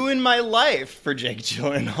actually- ruin my life for Jake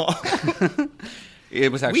Gyllenhaal.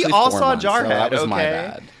 It was actually We all 4 saw months, so Jarhead, that was my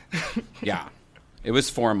okay? bad. Yeah. It was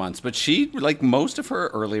 4 months, but she, like, most of her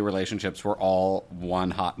early relationships were all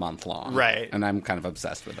 1 hot month long. Right. And I'm kind of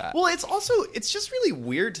obsessed with that. Well, it's just really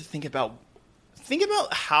weird to think about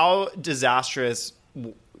how disastrous,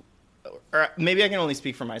 or maybe I can only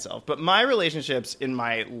speak for myself, but my relationships in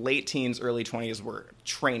my late teens, early 20s were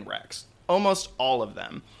train wrecks. Almost all of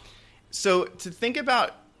them. So to think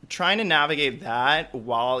about trying to navigate that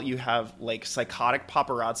while you have like psychotic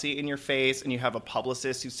paparazzi in your face and you have a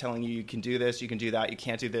publicist who's telling you can do this, you can do that, you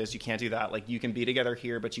can't do this, you can't do that, like you can be together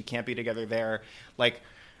here but you can't be together there, like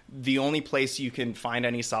the only place you can find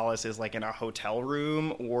any solace is like in a hotel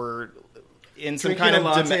room or in some Drinking kind a of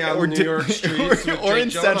latte out in New York streets with or Jake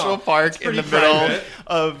in Central Gyllenhaal. Park It's in the pretty middle private.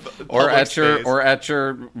 of or public at space.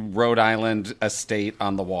 your Rhode Island estate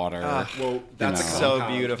on the water. Well, that's a So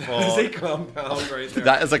compound. beautiful. That is a compound right there.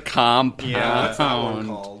 That is a compound. Yeah. What's that one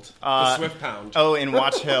called? The Swift Pound. Oh, in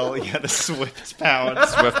Watch Hill, yeah, the Swift Pound.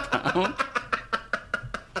 Swift Pound.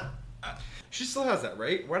 She still has that,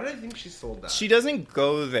 right? Why did I think she sold that? She doesn't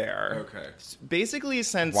go there. Okay. Basically,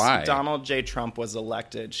 since Why? Donald J. Trump was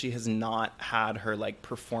elected, she has not had her like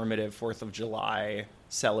performative 4th of July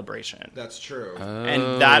celebration. That's true.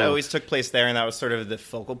 And that always took place there, and that was sort of the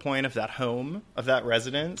focal point of that home, of that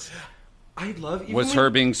residence. I love even Was when- her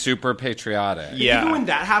being super patriotic. Yeah. Even when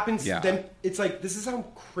that happens, Yeah. then it's like this is how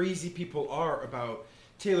crazy people are about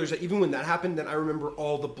Taylor's. Like, even when that happened, then I remember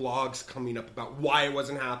all the blogs coming up about why it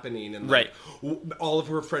wasn't happening, and like, all of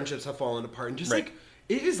her friendships have fallen apart, and just Right. like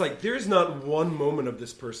it is like there is not one moment of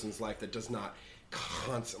this person's life that does not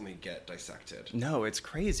constantly get dissected. No, it's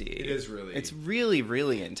crazy. It is really. It's really,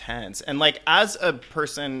 really intense. And like, as a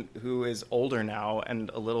person who is older now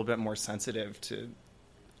and a little bit more sensitive to,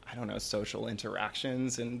 I don't know, social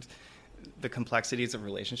interactions and the complexities of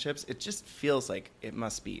relationships, it just feels like it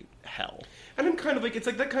must be hell. And I'm kind of like, it's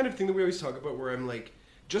like that kind of thing that we always talk about where I'm like,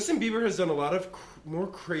 Justin Bieber has done a lot of more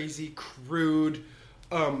crazy, crude,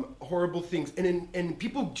 horrible things. And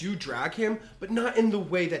people do drag him, but not in the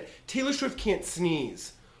way that Taylor Swift can't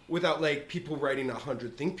sneeze without like people writing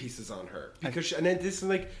 100 think pieces on her because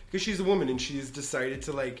because she's a woman and she's decided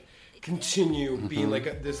to like continue being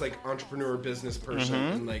like this like entrepreneur business person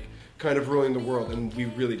and like kind of ruling the world, and we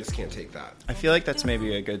really just can't take that. I feel like that's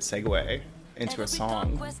maybe a good segue into a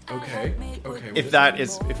song. Okay.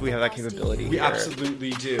 If we have that capability, We here. absolutely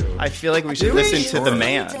do. I feel like we should Do we? listen to The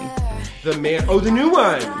Man. The Man. Oh, the new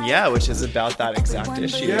one. Yeah, which is about that exact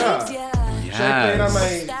issue. Yeah. Should I play it on my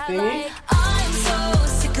thingy? I'm so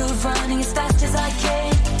sick of running as fast as I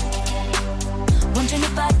can. Wondering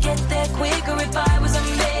if I'd get there quicker if I was a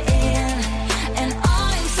man. And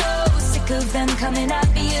I'm so sick of them coming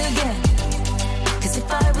at me again. Cause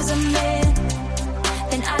if I was a man,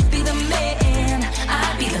 then I'd be the man.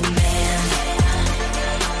 I'd be the man.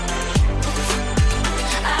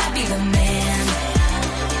 I'd be the man.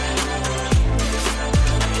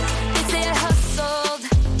 They say I hustled,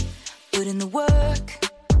 put in the work.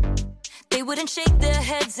 They wouldn't shake their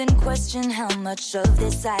heads and question how much of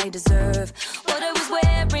this I deserve. What I was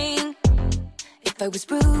wearing, if I was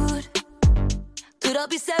rude, could all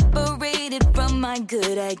be separated from my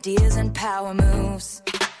good ideas and power moves.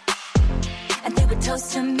 And they would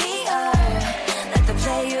toast to me, let the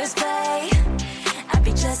players play. I'd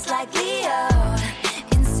be just like Leo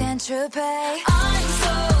in Saint-Tropez. I'm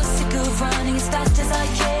so sick of running as fast as I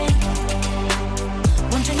can.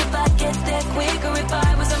 Wondering if I'd get there quicker if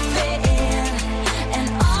I was a man. And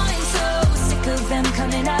I'm so sick of them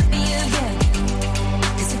coming at me again.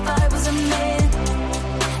 Cause if I was a man,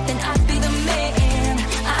 then I'd be the man.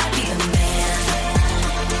 I'd be the man.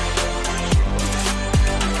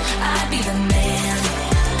 I'd be the man.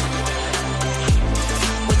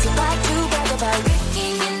 What's it like to brag about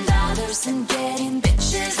raking in dollars and getting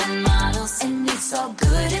bitches and models? And it's all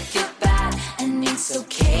good if you're bad, and it's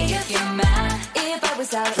okay if you're mad. If I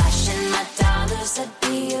was out flashing my dollars, I'd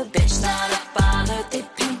be a bitch, not a bother. They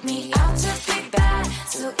paint me out to be bad,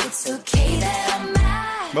 so it's okay that I'm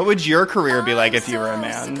mad. What would your career be like if you were a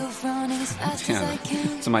man? Yeah.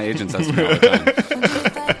 So my agent says to me all the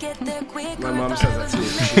time. My mom says that too.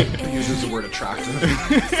 She uses the word attractive.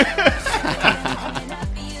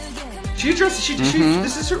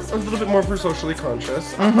 This is a little bit more of her socially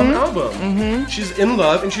conscious album. She's in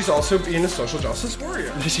love, and she's also being a social justice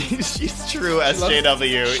warrior. She's true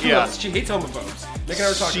SJW. She hates homophobes. Nick and I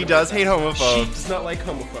were talking She about does that. hate homophobes. She does not like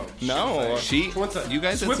homophobes. No. She wants to You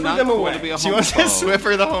guys, it's Swiffer not them cool away. to be a homophobe. She wants to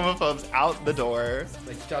Swiffer the homophobes out the door.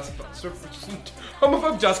 Like dust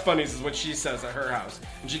homophobe dust bunnies is what she says at her house.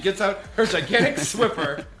 And she gets out her gigantic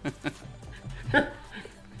Swiffer and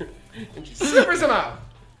she Swiffers them out.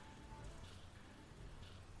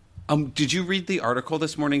 Did you read the article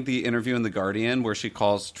this morning, the interview in The Guardian, where she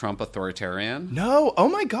calls Trump authoritarian? No. Oh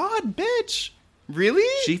my God, bitch. Really?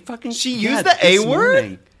 She used the A this word?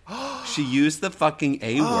 morning. She used the fucking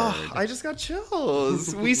A word. I just got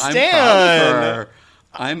chills. We I'm proud stand.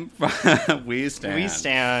 of her. We stand. We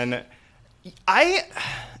stand.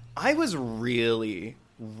 I was really,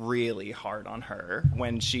 really hard on her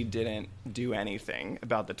when she didn't do anything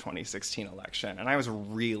about the 2016 election, and I was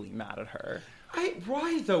really mad at her.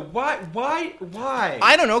 Why though? Why?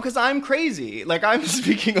 I don't know, because I'm crazy. Like, I'm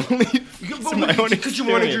speaking only to my own Because you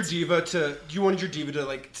wanted your experience. diva to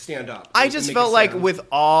like stand up. I and just make felt a like sound. with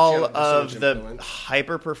all She had so much of the influence.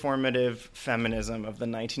 hyper-performative feminism of the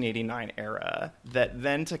 1989 era, that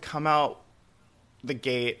then to come out the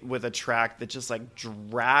gate with a track that just like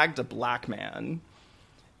dragged a black man,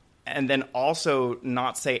 and then also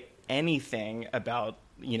not say anything about,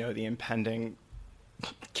 the impending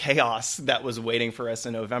chaos that was waiting for us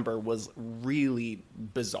in November was really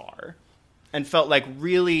bizarre. And felt like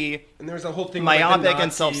really And there was a whole thing myopic with, like, the and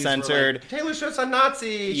Nazis self-centered. were like, Taylor Swift's a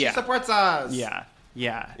Nazi. Yeah. She supports us. Yeah.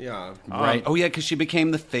 Yeah. Right. Oh, yeah, because she became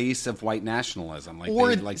the face of white nationalism. Like,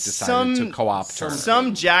 Or they decided to co-opt her.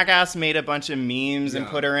 Some jackass made a bunch of memes and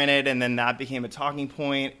Yeah. put her in it, and then that became a talking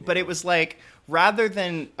point. But it was like, rather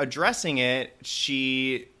than addressing it,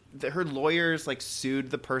 her lawyers like sued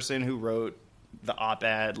the person who wrote the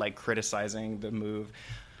op-ed, like criticizing the move.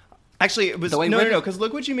 Actually, it was no, because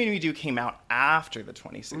Look What You Made Me Do came out after the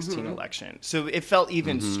 2016 election. So it felt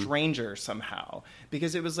even stranger somehow,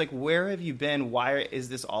 because it was like, where have you been? Why is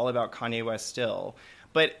this all about Kanye West still?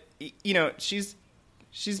 But, she's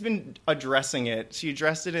been addressing it. She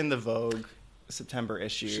addressed it in the Vogue September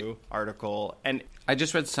issue article. And I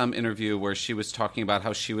just read some interview where she was talking about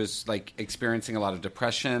how she was like experiencing a lot of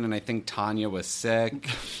depression, and I think Tanya was sick,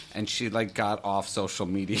 and she like got off social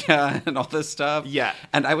media and all this stuff. Yeah.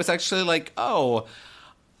 And I was actually like, oh,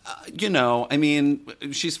 I mean,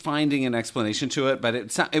 she's finding an explanation to it, but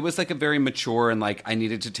it was like a very mature and like I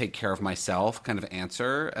needed to take care of myself kind of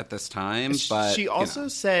answer at this time. But she also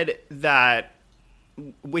said that,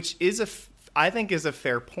 which is I think is a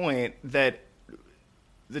fair point, that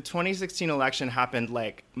the 2016 election happened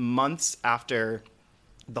like months after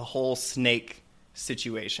the whole snake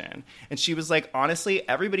situation. And she was like, honestly,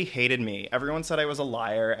 everybody hated me. Everyone said I was a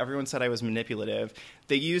liar. Everyone said I was manipulative.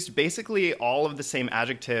 They used basically all of the same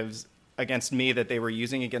adjectives against me that they were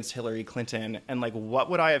using against Hillary Clinton. And like, what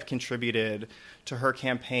would I have contributed to her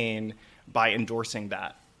campaign by endorsing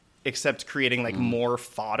that? Except creating like more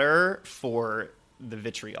fodder for the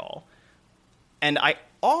vitriol. And I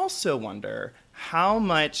also wonder how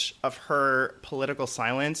much of her political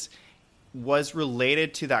silence was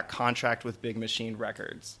related to that contract with Big Machine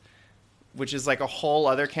Records, which is like a whole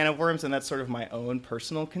other can of worms, and that's sort of my own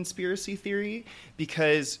personal conspiracy theory,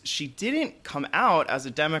 because she didn't come out as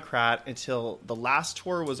a Democrat until the last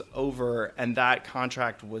tour was over and that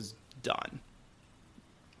contract was done.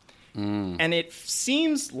 And it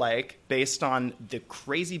seems like, based on the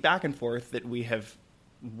crazy back and forth that we have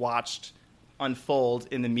watched unfold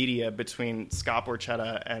in the media between Scott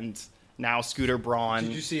Borchetta and now Scooter Braun.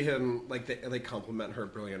 Did you see him like compliment her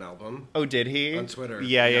brilliant album? Oh, did he? On Twitter.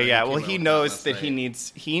 Yeah. Well, he knows that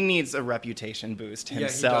night. he needs a reputation boost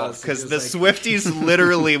himself, because the like... Swifties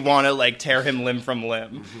literally want to like tear him limb from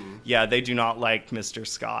limb. Mm-hmm. Yeah, they do not like Mr.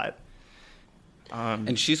 Scott.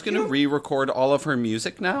 And she's going to re-record all of her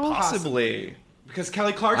music now? Possibly. Because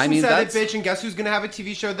Kelly Clarkson said it, bitch, and guess who's going to have a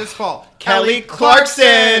TV show this fall? Kelly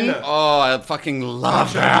Clarkson! Oh, I fucking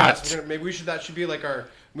love that. Maybe that should be like our...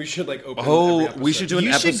 We should like open. We should do an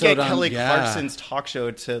episode. You should get Kelly Clarkson's talk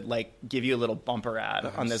show to like give you a little bumper ad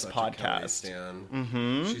on this podcast.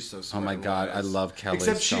 She's so smart. Oh my god, I love Kelly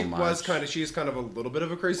so much. Except she is kind of a little bit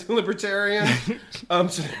of a crazy libertarian. So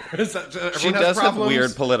she does have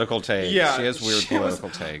weird political takes. Yeah, she has weird political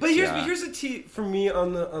takes. But here's the tea for me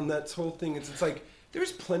on that whole thing. It's like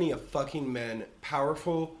there's plenty of fucking men,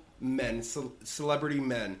 powerful men, celebrity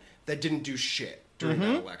men that didn't do shit during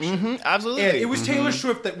that election. Absolutely. And it was Taylor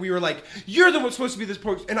Swift that we were like, you're the one supposed to be this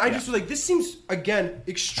post. And I just was like, this seems, again,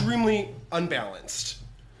 extremely unbalanced.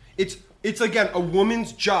 It's again, a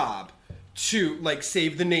woman's job to, like,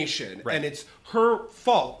 save the nation. Right. And it's her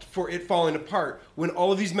fault for it falling apart when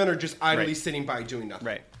all of these men are just idly sitting by doing nothing.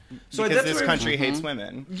 Right. So because this country hates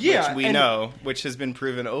women, which we know, which has been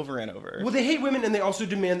proven over and over. Well, they hate women, and they also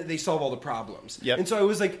demand that they solve all the problems. Yep. And so I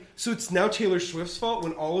was like, so it's now Taylor Swift's fault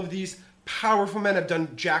when all of these powerful men have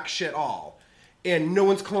done jack shit all, and no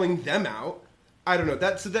one's calling them out. I don't know.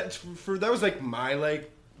 That was like my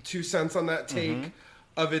like 2 cents on that take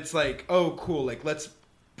of it's like, oh cool, like let's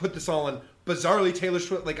put this all on. Bizarrely, Taylor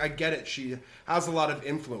Swift, like I get it, she has a lot of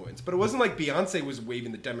influence, but it wasn't like Beyonce was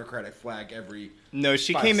waving the Democratic flag every. No,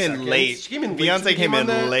 she 5 came in seconds. late. She came in late. Beyonce came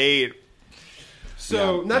in late.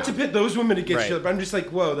 So not to pit those women against each other, but I'm just like,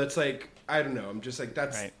 whoa, that's like, I don't know. I'm just like,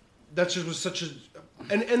 that just was such a.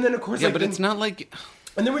 And then of course, but it's not like.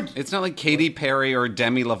 And then it's not like Katy Perry or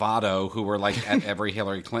Demi Lovato, who were like at every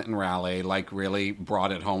Hillary Clinton rally, like really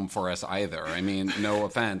brought it home for us either. I mean, no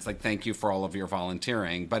offense, like thank you for all of your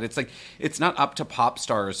volunteering, but it's like it's not up to pop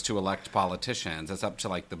stars to elect politicians. It's up to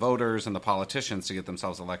like the voters and the politicians to get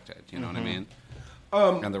themselves elected. You know what I mean?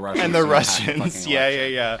 And the Russians.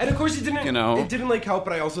 Yeah. And of course, it didn't. It didn't like help.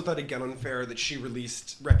 But I also thought again unfair that she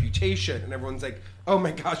released Reputation, and everyone's like, "Oh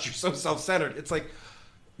my gosh, you're so self-centered." It's like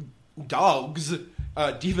dogs.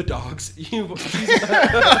 Diva dogs.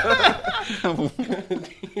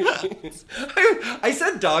 I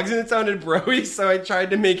said dogs and it sounded broy, so I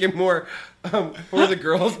tried to make it more for the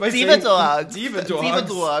girls by Diva saying dogs. Diva dogs. Diva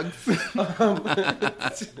dogs.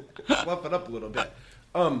 Fluff it up a little bit.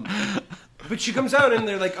 But she comes out and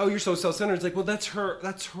they're like, "Oh, you're so self-centered." It's like, well, that's her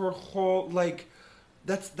whole like,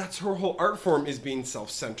 that's her whole art form is being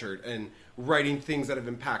self-centered and writing things that have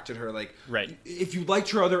impacted her. Like, if you liked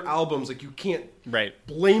her other albums, like you can't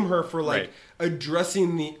blame her for like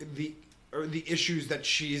addressing the issues that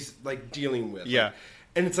she's like dealing with. Yeah, like,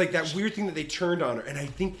 and it's like that weird thing that they turned on her. And I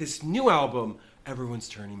think this new album, everyone's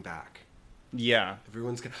turning back. Yeah,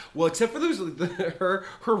 everyone's except for those her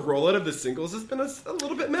rollout of the singles has been a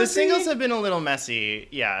little bit messy. The singles have been a little messy.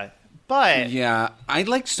 Yeah. But yeah, I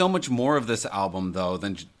like so much more of this album though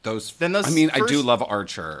than those. I mean, I do love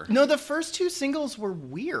Archer. No, the first 2 singles were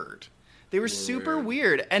weird. They were super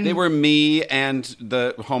weird, and they were me and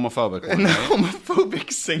the homophobic one. And the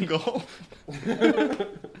homophobic single.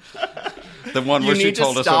 The one where she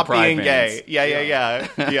told us what pride means.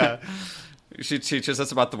 Yeah. She teaches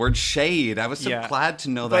us about the word shade. I was so glad to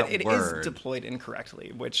know that word. But it is deployed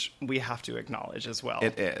incorrectly, which we have to acknowledge as well.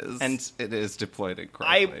 It is. And it is deployed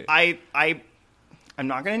incorrectly. I'm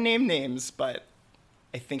not going to name names, but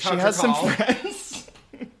I think she has some friends.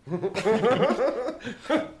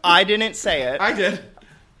 I didn't say it. I did.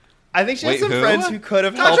 I think she has some friends who could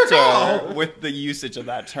have helped her with the usage of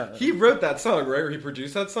that term. He wrote that song, right? Or he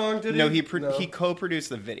produced that song, did he? No, he co-produced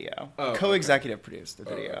the video. Co-executive produced the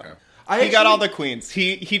video. Okay. He got all the queens.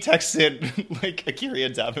 He texted like Akira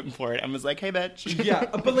Davenport and was like, "Hey, bitch." Yeah,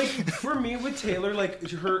 but like for me with Taylor, like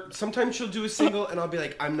sometimes she'll do a single and I'll be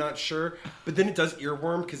like, I'm not sure, but then it does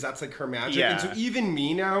earworm because that's like her magic. Yeah. And so even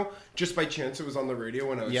me now, just by chance, it was on the radio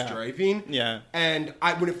when I was driving. Yeah. And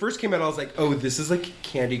when it first came out, I was like, oh, this is like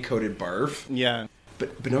candy coated barf. Yeah.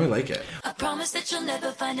 But no, I like it. I promise that you'll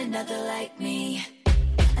never find another like me.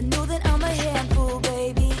 I know that I'm a handful,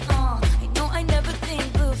 baby. I know I never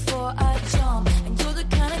think before I jump. And you're the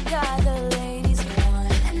kind of guy the ladies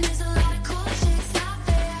want. And there's a lot of cool chicks out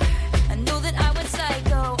there. I know that I went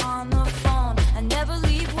psycho on the phone. I never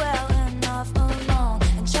leave well enough alone.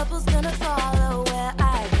 And trouble's gonna follow where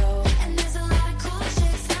I go. And there's a lot of cool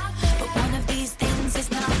chicks out there. But one of these things is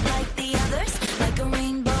not like the others. Like a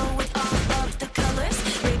rainbow with all of the colors.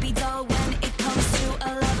 Baby doll, when it comes to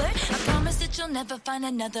a lover, I promise that you'll never find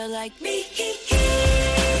another like me.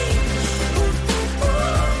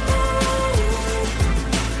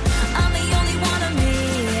 I'm the only one of me.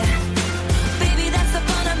 Baby, that's the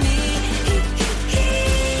fun of me.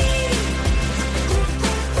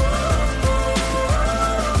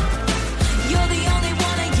 You're the only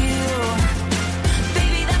one of you.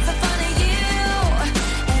 Baby, that's the fun of you.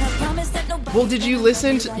 And I promise that nobody. Well, did you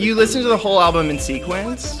listen to the whole album in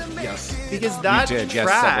sequence? Yes. Because that You did, yes,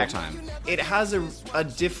 track, several times. It has a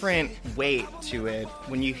different weight to it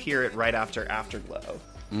when you hear it right after Afterglow.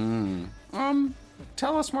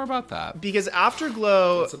 Tell us more about that. Because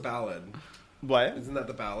Afterglow... It's a ballad. What? Isn't that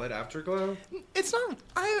the ballad, Afterglow? It's not...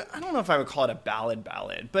 I don't know if I would call it a ballad,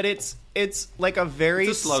 but it's like a very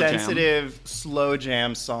It's a slow sensitive, slow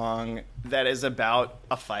jam song that is about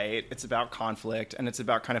a fight. It's about conflict, and it's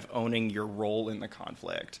about kind of owning your role in the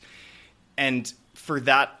conflict. And for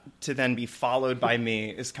that to then be followed by me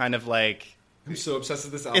is kind of like... I'm so obsessed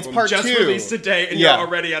with this album. It's part just 2. released today, and you're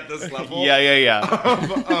already at this level.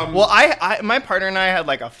 Yeah. Well, my partner and I had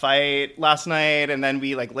like a fight last night, and then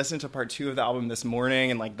we like listened to part 2 of the album this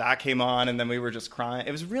morning, and like that came on, and then we were just crying.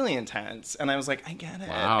 It was really intense, and I was like, I get it.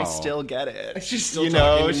 Wow. I still get it. She's still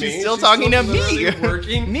talking to me. She's still talking to me. literally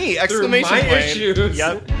working me! through Exclamation my point. issues.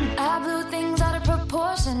 Yep. I blew things out of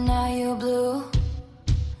proportion, now you blew.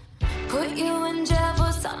 Put you in jail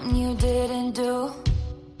for something you didn't do.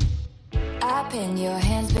 I pinned your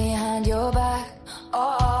hands behind your back.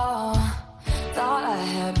 Oh, thought I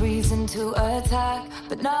had reason to attack,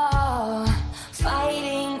 but no.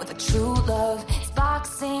 Fighting with a true love, it's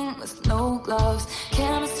boxing with no gloves.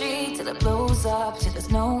 Chemistry till it blows up, till there's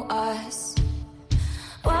no us.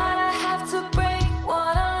 Why'd I have to break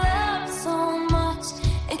what I love so much?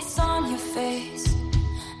 It's on your face,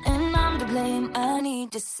 and I'm to blame. I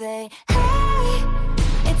need to say, hey,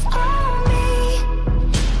 it's on me.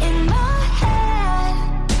 In my head,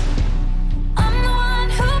 I'm the one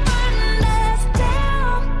who burned us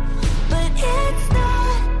down, but it's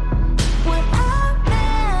not what I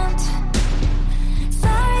meant.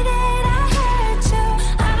 Sorry that I hurt you.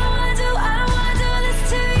 I don't wanna do this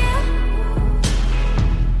to you.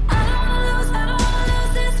 I don't wanna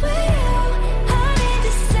lose this with you. I need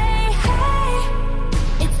to say, hey,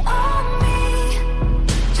 it's on me.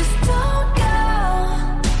 Just don't go.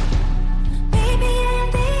 Maybe in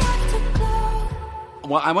the afterglow.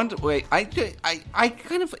 Well, I want to wait. I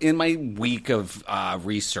kind of in my week of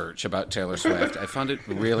research about Taylor Swift, I found it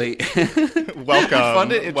really Welcome. I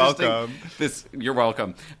found it interesting. Welcome. You're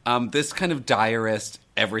welcome. This kind of diarist,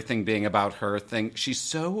 everything being about her thing. She's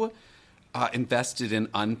so invested in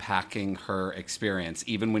unpacking her experience,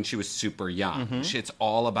 even when she was super young. It's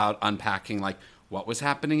all about unpacking, like what was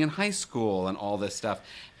happening in high school and all this stuff.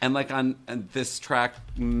 And like on this track,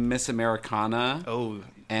 Miss Americana. Oh,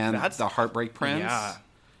 and that's the Heartbreak Prince. Yeah.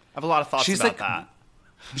 I have a lot of thoughts She's about like- that.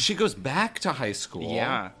 She goes back to high school.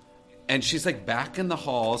 Yeah. And she's like back in the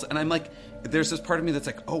halls. And I'm like, there's this part of me that's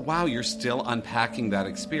like, oh, wow, you're still unpacking that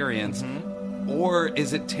experience. Or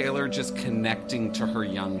is it Taylor just connecting to her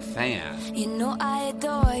young fan? You know I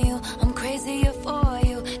adore you, I'm crazier for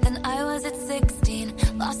you than I was at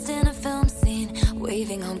 16. Lost in a film scene,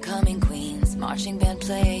 waving homecoming queens, marching band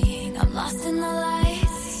playing. I'm lost in the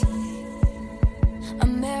lights.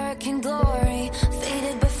 American glory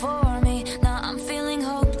faded before me. Now I'm feeling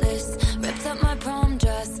hopeless. Ripped up my prom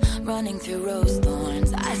dress, running through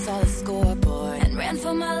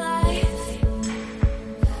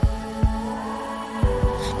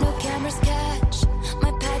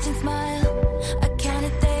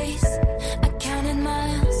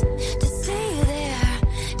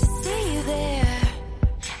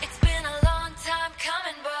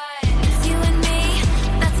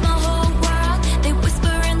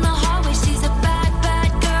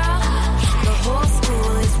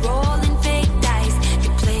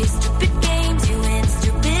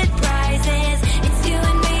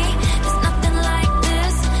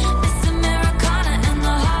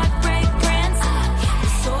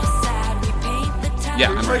Yeah,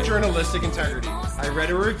 Here's I'm my ready. journalistic integrity. I read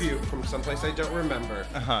a review from someplace I don't remember.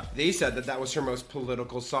 Uh-huh. They said that was her most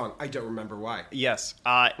political song. I don't remember why. Yes.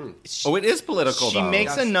 Oh, it is political, She though.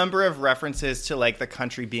 makes a Yes. number of references to like the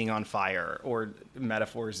country being on fire or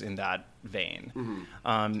metaphors in that vein,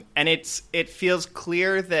 and it feels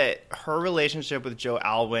clear that her relationship with Joe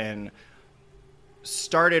Alwyn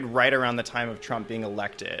started right around the time of Trump being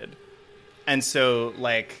elected, and so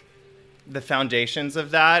like the foundations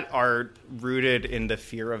of that are rooted in the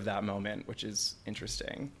fear of that moment, which is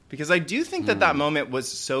interesting because I do think that moment was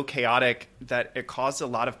so chaotic that it caused a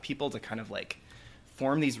lot of people to kind of like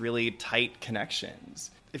form these really tight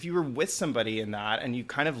connections. If you were with somebody in that and you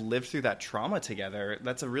kind of lived through that trauma together,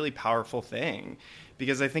 that's a really powerful thing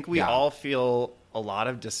because I think we all feel a lot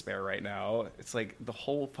of despair right now. It's like the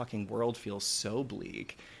whole fucking world feels so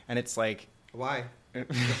bleak, and it's like, Why?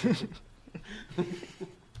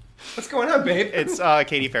 What's going on, babe? it's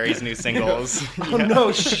Katy Perry's new singles. Oh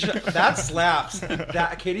no, that slaps.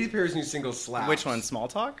 That Katy Perry's new single slaps. Which one? Small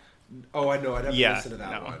Talk? Oh, I know. I'd have to Yeah. listen to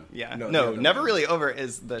that no. one. Yeah. the No, other Never one. Really Over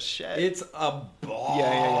is the shit. It's a ball.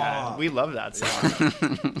 yeah. We love that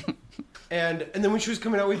song. And then when she was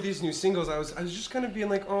coming out with these new singles, I was just kind of being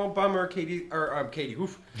like, oh, bummer, Katie,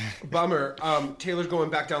 oof, bummer. Taylor's going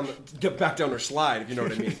back down her slide, if you know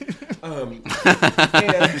what I mean.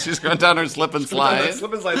 And She's going down her slip and slide.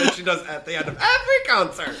 slip and slide that she does at the end of every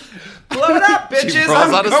concert. Blow it up, bitches! She rolls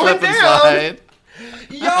I'm on a going slip and down. slide.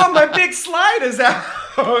 Yo, my big slide is out.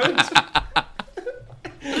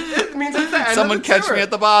 It means it's the end Someone of the catch tour. me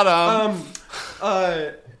at the bottom.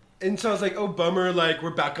 And so I was like, oh, bummer, like,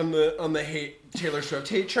 we're back on the Taylor Swift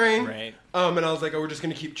hate train. Right. And I was like, oh, we're just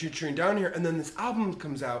going to keep choo-chooing down here. And then this album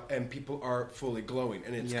comes out, and people are fully glowing,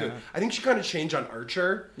 and it's Yeah. good. I think she kind of changed on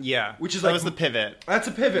Archer. Yeah. Which is that like... was the pivot. That's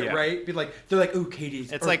a pivot, Yeah. right? Be like, they're like, ooh,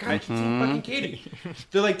 Katie's... It's or, like- God, I keep saying fucking Katie.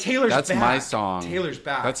 They're like, Taylor's That's back. my song. Taylor's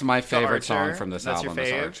back. That's my favorite Archer? song from this That's your album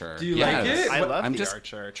is fave? Archer. Do you Yes. like it? I What- love I'm the just-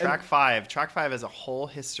 Archer. Track 5. Track 5 has a whole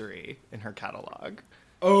history in her catalog.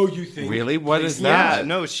 Oh, you think... Really? What is Yeah, that?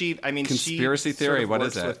 no, she Conspiracy she theory, sort of what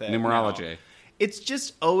works is it? with Numerology. No. It's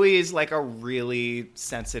just always like a really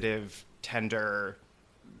sensitive, tender,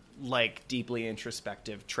 like deeply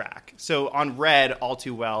introspective track. So on Red, All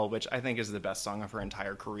Too Well, which I think is the best song of her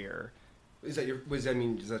entire career. Is that your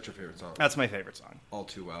favorite song? That's my favorite song. All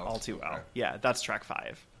Too Well? All Too Well. Okay. Yeah, that's track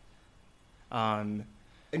 5. And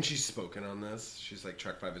she's spoken on this. She's like,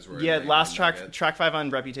 track 5 is where... Yeah, I last like track it. track 5 on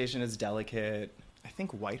Reputation is Delicate. I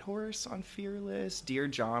think Whitehorse on Fearless, Dear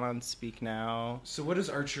John on Speak Now. So what does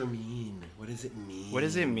Archer mean? What does it mean? What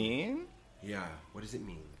does it mean? Yeah, what does it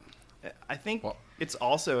mean? I think Well- it's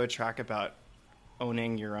also a track about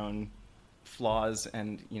owning your own flaws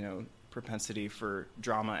and, propensity for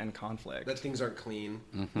drama and conflict. That things aren't clean.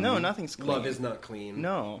 No, nothing's clean. Love is not clean.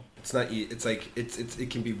 No. It's not it's like it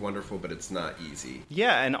can be wonderful, but it's not easy.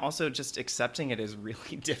 Yeah, and also just accepting it is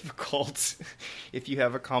really difficult if you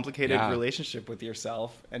have a complicated Yeah. relationship with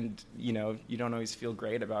yourself and, you don't always feel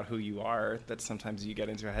great about who you are, that sometimes you get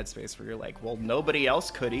into a headspace where you're like, well, nobody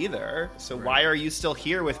else could either. So why are you still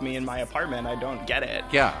here with me in my apartment? I don't get it.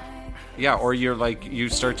 Yeah, or you're like, you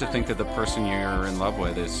start to think that the person you're in love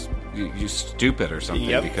with is you stupid or something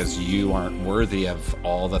Yep. because you aren't worthy of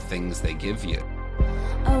all the things they give you.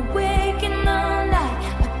 Awake in the light,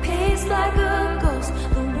 I pace like a ghost.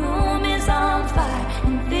 The room is on fire,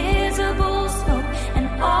 invisible smoke,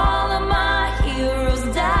 and all of my heroes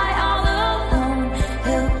die all alone.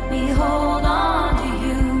 Help me hold on to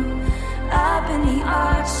you. I've been the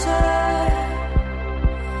archer,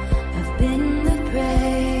 I've been the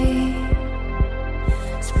prey,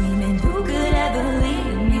 screaming, who could ever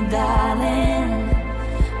leave me, darling?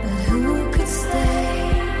 But who could stay?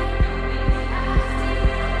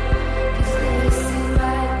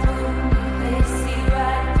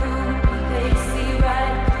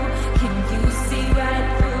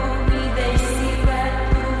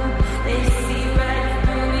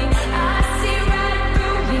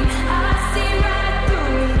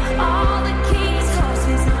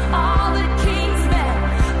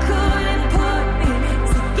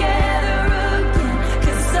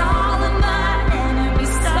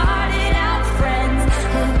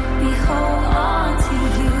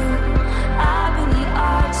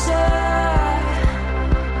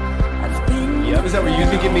 Is that what you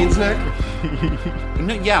think it means, Nick?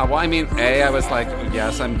 No, yeah, well, I mean, I was like,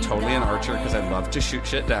 yes, I'm totally an archer because I love to shoot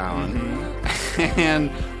shit down.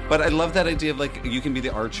 But I love that idea of, like, you can be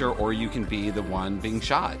the archer or you can be the one being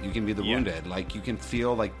shot. You can be the wounded. Like, you can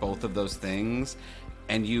feel like both of those things,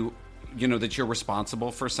 and you know that you're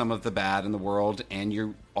responsible for some of the bad in the world, and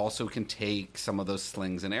you also can take some of those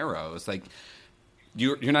slings and arrows. Like,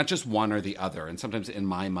 you're not just one or the other. And sometimes in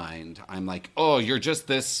my mind, I'm like, oh, you're just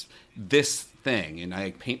this thing, and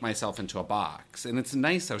I paint myself into a box. And it's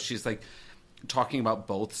nice how she's like talking about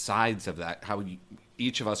both sides of that, how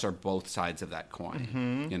each of us are both sides of that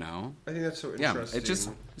coin, you know? I think that's so interesting. Yeah, it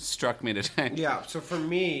just struck me today. Yeah, so for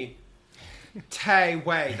me,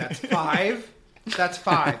 Tay-way, that's 5. That's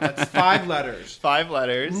 5. That's 5 letters. 5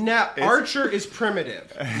 letters. Archer is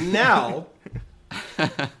primitive. Nell,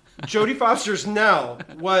 Jodie Foster's Nell,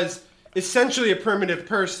 was essentially a primitive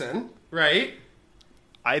person, right?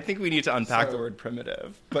 I think we need to unpack the word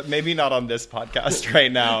primitive, but maybe not on this podcast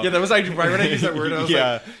right now. Yeah, that was actually right when I used that word. I was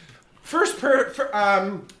like,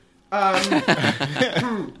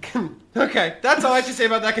 okay, that's all I have to say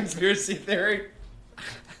about that conspiracy theory.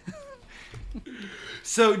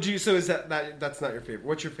 So is that's not your favorite?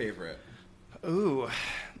 What's your favorite? Ooh,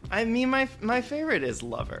 I mean, my favorite is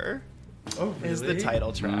Lover. Oh, really? Is the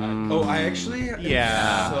title track. Oh, I actually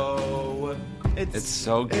Yeah. So It's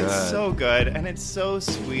so good. It's so good, and it's so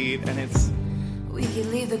sweet, and it's... We could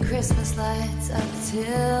leave the Christmas lights up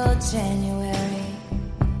till January.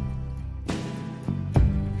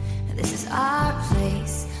 This is our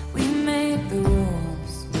place, we make the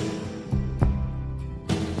rules.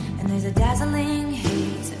 And there's a dazzling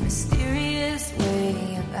haze, a mysterious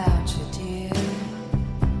way about you, dear.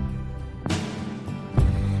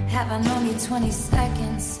 Have I known you 20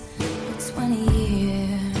 seconds or 20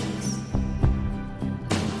 years?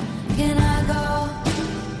 Can I go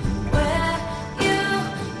where you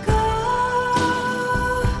go?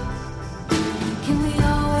 Can we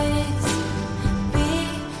always be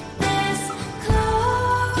this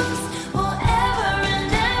close forever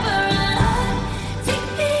and ever? And take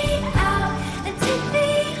me out and take me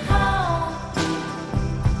home.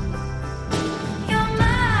 You're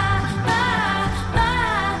my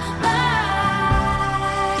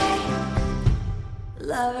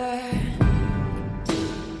lover.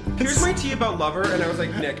 here's my tea about Lover, and I was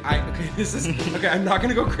like, Nick, I'm not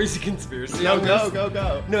gonna go crazy conspiracy. No, on this.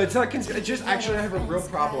 go. No, it's not conspiracy. It's just actually I have a real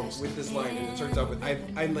problem with this line, and it starts out with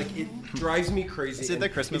I'm like, it drives me crazy. Is it the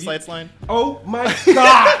Christmas lights line? Oh my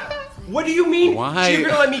god! What do you mean? Why? You're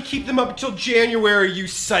gonna let me keep them up until January, you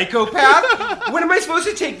psychopath? When am I supposed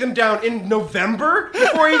to take them down? In November?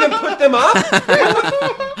 Before I even put them up?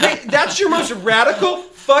 Hey, that's your most radical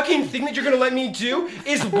fucking thing that you're gonna let me do?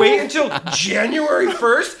 Is wait until January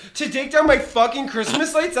 1st to take down my fucking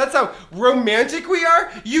Christmas lights? That's how romantic we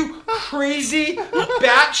are? You crazy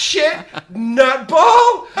batshit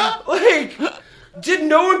nutball? Like... Did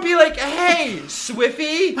no one be like, hey,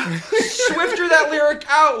 Swiffy, swifter that lyric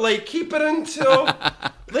out, like, keep it until,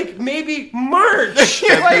 like, maybe March.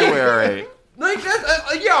 February. Like,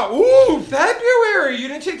 that's, yeah, ooh, February. You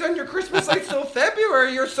didn't take down your Christmas lights till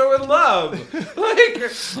February. You're so in love. Like,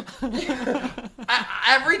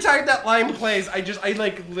 every time that line plays, I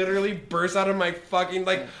like, literally burst out of my fucking,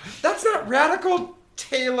 like, that's not radical,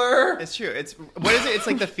 Taylor. It's true. What is it? It's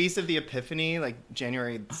like the Feast of the Epiphany, like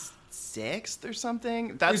January 6th or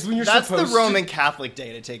something. That's when you're the supposed Roman Catholic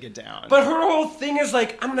day to take it down. But her whole thing is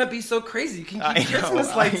like, I'm gonna be so crazy. You can keep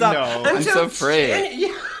Christmas lights up. I'm so afraid.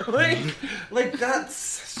 Yeah, like that's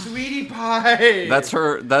sweetie pie.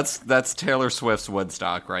 That's Taylor Swift's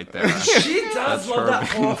Woodstock right there. She does love that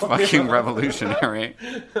whole fucking revolutionary.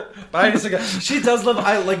 But she does love.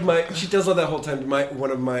 She does love that whole time.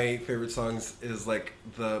 One of my favorite songs is like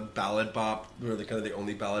the ballad bop, or the kind of the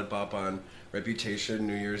only ballad bop on Reputation,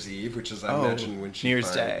 New Year's Eve, which is I imagine when she New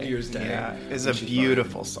Year's Day. New Year's Day, yeah, is a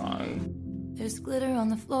beautiful song. There's glitter on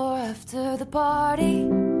the floor after the party.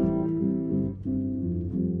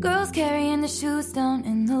 Girls carrying the shoes down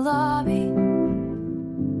in the lobby.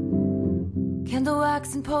 Candle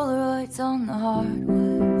wax and Polaroids on the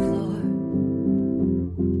hardwood floor.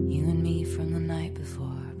 You and me from the night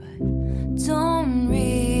before, but don't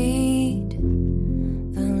read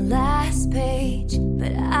the last page.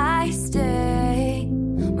 But I stay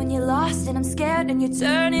when you're lost and I'm scared and you're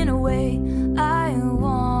turning away. I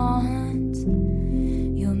want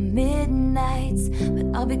your midnights, but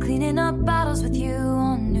I'll be cleaning up bottles with you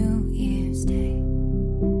on New Year's Day.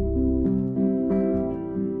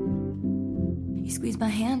 You squeeze my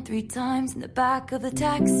hand 3 times in the back of the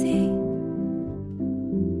taxi.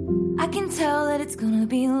 I can tell that it's gonna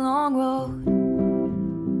be a long road.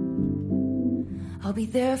 I'll be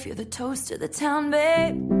there if you're the toast of the town,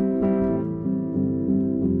 babe.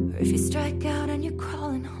 Or if you strike out and you're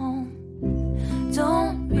crawling home.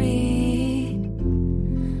 Don't read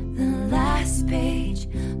the last page,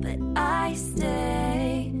 but I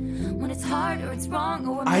stay when it's hard or it's wrong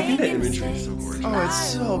or we're I think the making imagery is so mistakes. gorgeous. Oh,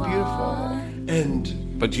 it's so beautiful.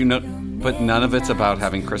 And But you know, But none of it's about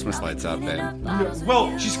having Christmas lights up, babe.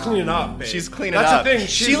 Well, she's cleaning up, babe. She's cleaning That's up. the thing.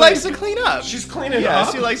 She likes to clean up. She's cleaning Yeah,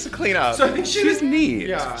 up. she likes to clean up. So I think She's neat.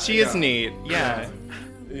 Yeah, She is neat. Yeah.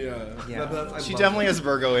 Yeah. Yeah. I She love definitely that. has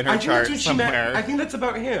Virgo in I her think chart that's what she meant. somewhere. I think that's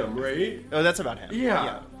about him, right? Oh, that's about him.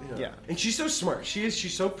 Yeah. Yeah. And she's so smart.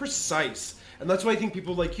 She's so precise. And that's why I think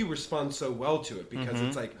people like you respond so well to it, because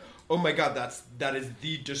it's like, oh my god, that is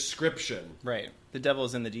the description. Right. The devil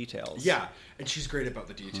is in the details. Yeah. And she's great about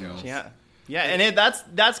the details. Yeah. Yeah, and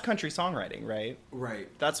that's country songwriting, right? Right.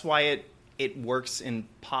 That's why it works in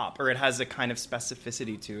pop, or it has a kind of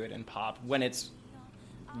specificity to it in pop when it's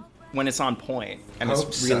on point and How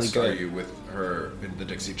it's really obsessed are good. you with her in the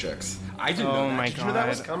Dixie Chicks? I didn't know Oh that. my Did god! you know that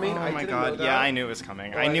was coming? Oh I my didn't god! know that. Yeah, I knew it was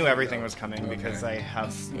coming. Oh, I I knew didn't everything know. was coming Okay. because I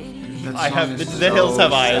have That the song is hills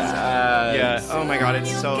have so eyes. sad. Yeah. Oh my god!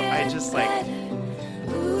 It's so I just like.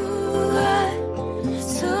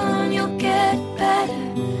 Soon you'll get better.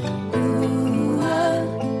 Ooh,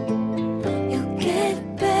 you'll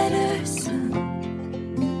get better soon.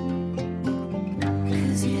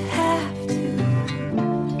 'Cause you have to.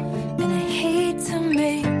 And I hate to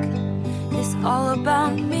make this all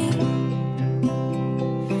about me.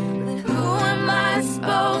 But who am I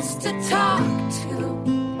supposed to talk to?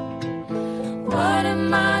 What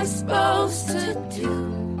am I supposed to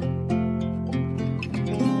do?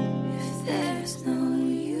 There's no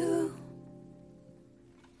you.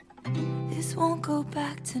 This won't go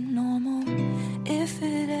back to normal if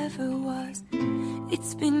it ever was.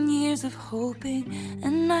 It's been years of hoping,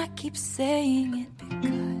 and I keep saying it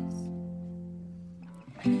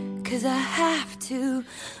because I have to.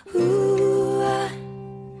 Ooh,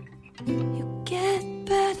 you get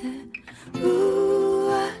better.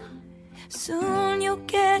 Ooh, soon you'll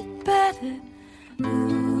get better.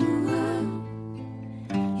 Ooh,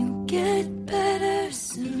 you'll get better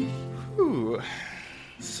soon. Ooh.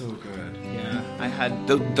 So good. Yeah. I had.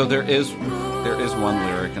 Though there is one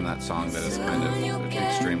lyric in that song that is kind of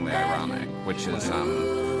extremely ironic, which is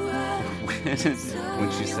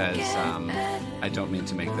when she says, "I don't mean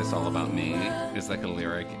to make this all about me." Is like a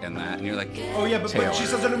lyric in that, and you're like, Oh yeah, but Taylor. she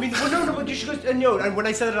says, I don't mean. Well, no, but she goes, no. And when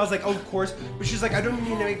I said it, I was like, oh, of course. But she's like, I don't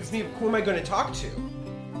mean to make this me. Who am I going to talk to?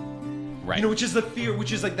 right? You know, which is the fear,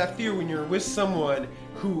 which is like that fear when you're with someone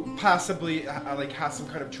who possibly like has some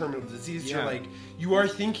kind of terminal disease. Yeah. You're like, you are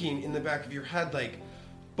thinking in the back of your head, like,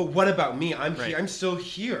 but what about me? I'm Right. here. I'm still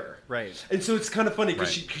here. Right. And so it's kind of funny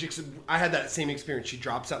because Right. I had that same experience. She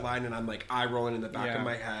drops that line, and I'm like eye rolling in the back Yeah. of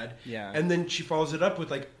my head. Yeah. And then she follows it up with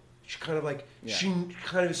like, she kind of like, Yeah. she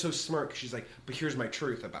kind of is so smart. 'Cause she's like, but here's my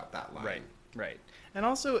truth about that line. Right. Right. And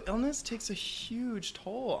also, illness takes a huge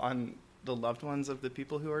toll on the loved ones of the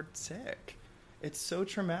people who are sick. It's so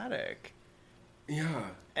traumatic. Yeah.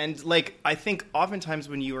 And like, I think oftentimes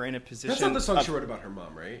when you are in a position, That's not the song of- she wrote about her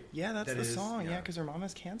mom, right? Yeah, that's That the is, song. yeah. Yeah, because her mom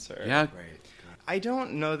has cancer. Yeah. Right. I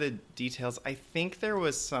don't know the details. I think there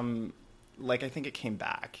was some, like, I think it came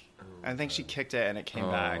back. I think she kicked it and it came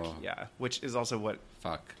back. Oh. Yeah, which is also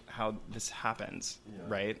Fuck. how this happens, Yeah.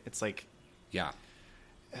 right? It's like, Yeah.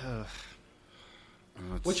 ugh.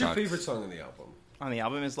 Oh, it What's your sucks. favorite song on the album? On the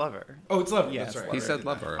album is Lover. Oh, it's Love. Yeah, That's it's right. He said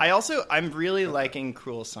Lover. I'm really liking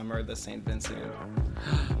Cruel Summer, the St. Vincent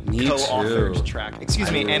Me co-authored too. track.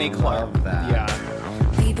 Excuse me, Annie Clark. love that.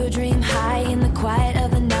 Yeah. People dream high in the quiet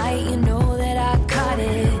of the night. You know that I caught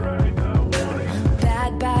it.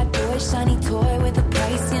 Bad boy, shiny toy with a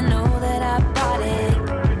price. You know that I bought it.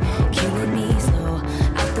 Killing me slow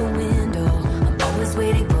out the window. I'm always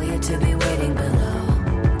waiting for you to be waiting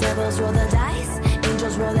below. Devils roll the dice,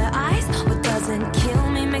 angels roll their eyes. What doesn't kill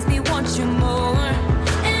me makes me want you more.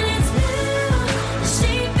 And it's blue, the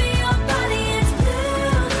shape of your body is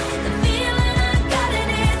blue. The feeling I got in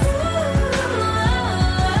it,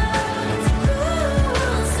 it's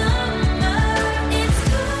cruel summer. It's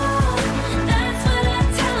cool, that's what I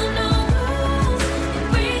tell 'em, no rules.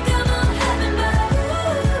 Unbreakable heaven, but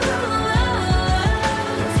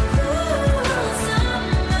it's cruel summer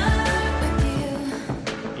with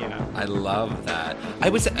you. Yeah. I love that. I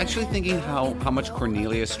was actually thinking how much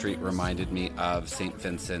Cornelia Street reminded me of St.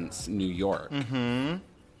 Vincent's New York. Mm-hmm. Do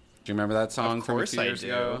you remember that song Of from a course few I years do.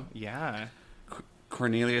 ago? Yeah.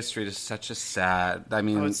 Cornelia Street is such a sad. I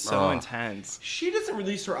mean, Oh, it's so intense. She doesn't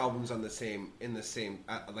release her albums on the same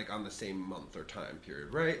like on the same month or time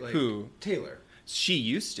period, right? Like Who? Taylor. She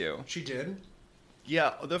used to. She did.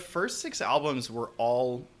 Yeah, the first 6 albums were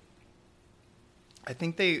all, I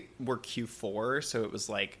think they were Q4, so it was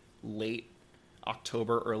like late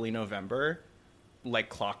October, early November, like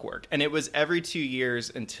clockwork. And it was every 2 years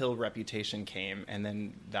until Reputation came, and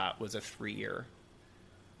then that was a 3-year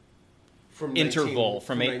From interval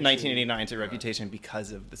from 19 1989 to Reputation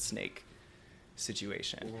because of the Snake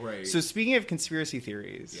situation. Right. So speaking of conspiracy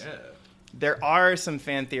theories, Yeah. there are some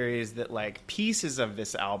fan theories that like pieces of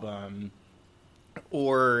this album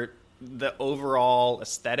or the overall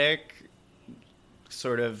aesthetic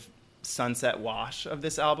sort of sunset wash of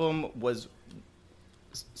this album was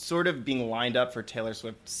sort of being lined up for Taylor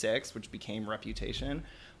Swift 6, which became Reputation.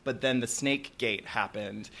 But then the Snake Gate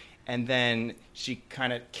happened, and then she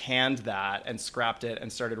kind of canned that and scrapped it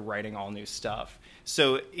and started writing all new stuff.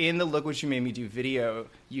 So in the Look What You Made Me Do video,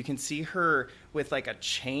 you can see her with like a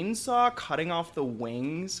chainsaw cutting off the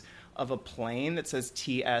wings of a plane that says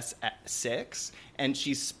TS6, and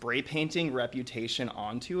she's spray painting Reputation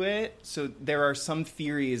onto it. So there are some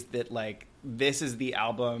theories that like this is the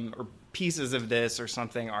album, or pieces of this or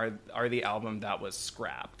something are the album that was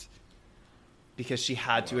scrapped because she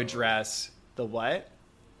had to address the what?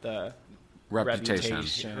 The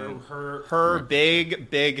Reputation. Her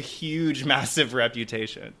big, huge, massive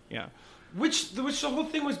reputation. Yeah. Which the whole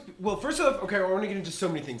thing was, well, first off, okay, I want to get into so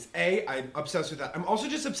many things. I'm obsessed with that. I'm also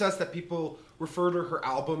just obsessed that people refer to her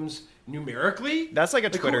albums numerically. That's like a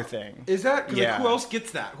Twitter thing. Is that? 'Cause, Yeah. like, who else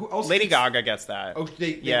gets that? Who else? Lady Gaga gets that. Oh,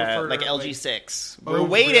 they yeah, refer to like her, LG6. Oh, We're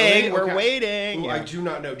waiting. really? We're Okay. waiting. Ooh, Yeah. I do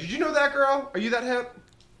not know. Did you know that, girl? Are you that hip?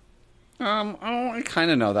 I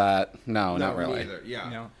kind of know that. No, not me really. either.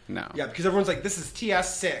 Yeah. No. Yeah, because everyone's like, this is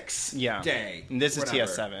TS6 Yeah. day. And this is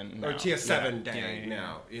whatever. TS7 now. Or TS7 Yeah. day Yeah.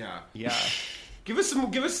 now. Yeah. Yeah. Give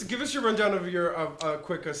us your rundown of your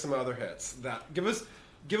quick some other hits. Give us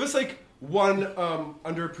like one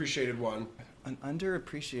underappreciated one, An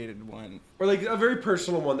underappreciated one. or like a very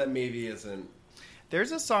personal one that maybe isn't.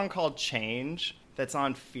 There's a song called Change that's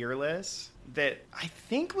on Fearless that I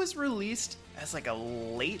think was released as like a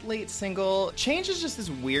late single. Change is just this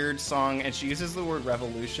weird song, and she uses the word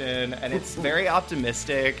revolution, and it's very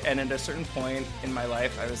optimistic. And at a certain point in my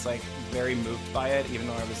life, I was like very moved by it, even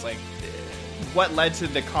though I was like, what led to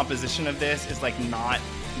the composition of this is like not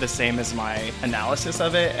the same as my analysis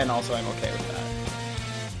of it, and also I'm okay with that.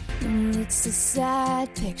 It's a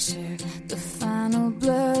sad picture. The final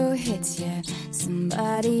blow hits you.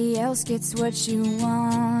 Somebody else gets what you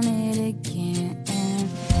wanted again.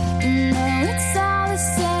 You know it's all the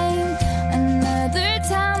same. Another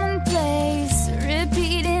time and place,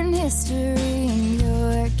 repeating history, and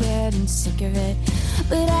you're getting sick of it.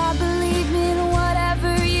 But I believe in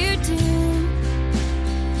whatever you do,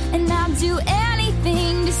 and I'll do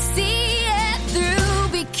anything to see it through,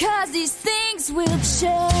 because these things will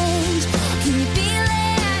change. Can you feel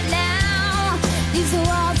it now? These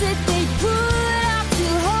walls that they put up to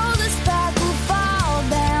hold us back will fall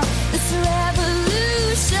down. This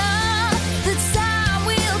revolution, the time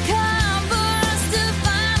will come for us to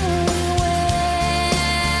finally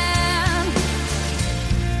win,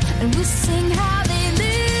 and we'll sing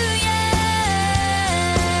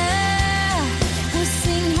hallelujah. We'll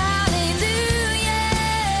sing hallelujah.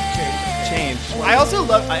 Change. I also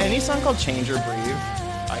love any song called Change or Breathe.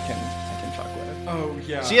 I can fuck with. Oh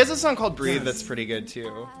yeah. She has a song called Breathe Yes. that's pretty good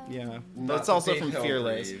too. Yeah, Not that's the also Faith from Hill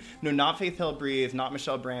Fearless. Breathe. No, not Faith Hill Breathe, not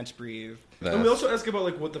Michelle Branch Breathe. And we also ask about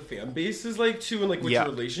like what the fan base is like too, and like what Yeah.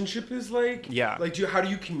 your relationship is like. Yeah. Like, how do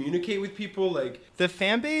you communicate with people? Like, The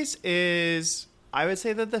fan base is, I would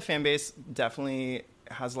say that the fan base definitely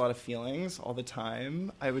has a lot of feelings all the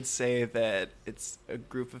time. I would say that it's a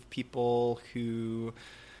group of people who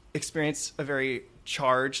experience a very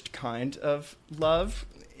charged kind of love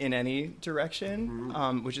in any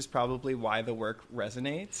direction, which is probably why the work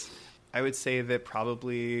resonates. I would say that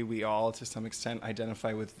probably we all, to some extent,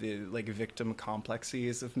 identify with the like victim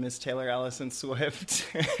complexes of Miss Taylor Allison Swift,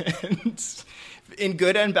 and in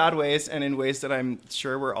good and bad ways, and in ways that I'm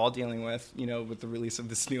sure we're all dealing with, you know, with the release of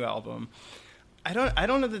this new album. I don't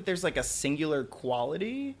know that there's like a singular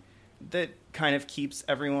quality that kind of keeps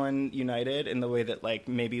everyone united in the way that like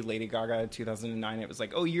maybe Lady Gaga in 2009, it was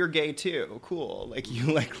like, oh, you're gay too, cool, like you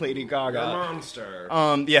like Lady Gaga. you're a monster.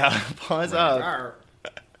 Yeah, pause up. Arr.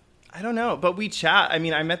 I don't know, but we chat. I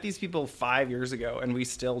mean, I met these people 5 years ago, and we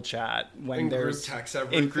still chat when In group there's text,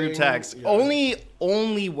 in group everything? text. Yeah.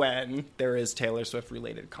 Only when there is Taylor Swift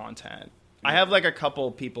related content. I have like a couple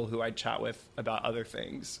people who I chat with about other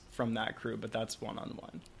things from that crew, but that's one on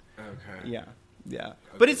one. Okay. Yeah. Yeah.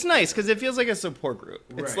 But it's nice because it feels like a support group.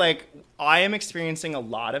 It's Right. like I am experiencing a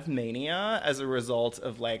lot of mania as a result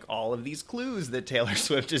of like all of these clues that Taylor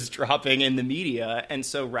Swift is dropping in the media. And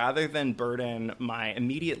so rather than burden my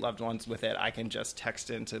immediate loved ones with it, I can just text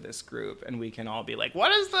into this group and we can all be like, what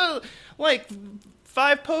does the like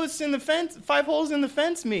 5 holes in the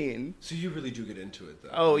fence mean? So you really do get into it, though.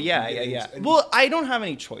 Oh yeah, You yeah, get yeah. into- and- Well, I don't have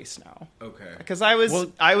any choice now. okay. Because I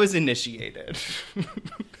was initiated.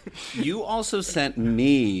 You also sent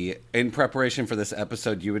me, in preparation for this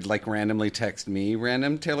episode, you would like randomly text me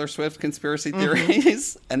random Taylor Swift conspiracy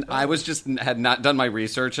theories. And I was just, had not done my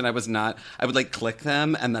research, and I would like click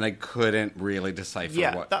them, and then I couldn't really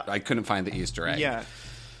decipher I couldn't find the Easter egg. Yeah.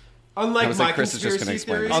 Unlike my Chris is just gonna conspiracy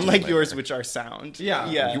explain theories. this. Unlike later. yours, which are sound.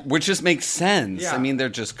 Yeah. Which just makes sense. Yeah. I mean, they're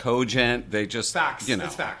just cogent. They just, Facts. you know.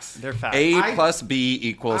 It's facts. They're facts. A plus B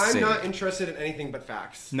equals I'm C. not interested in anything but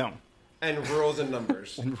facts. No. And rules and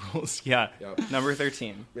numbers. And rules, yeah. Yep. Number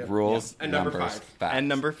 13. Yep. Rules, And number numbers, 5. facts. And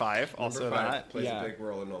number 5, also Number 5 that. plays yeah. a big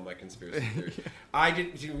role in all my conspiracy theories. I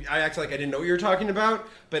acted like I didn't know what you were talking about,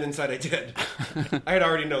 but inside I did. I had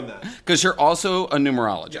already known that. Because you're also a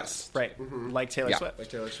numerologist. Yes. Right. Like Taylor Yeah. Swift. Like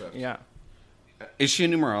Taylor Swift. Yeah. Is she a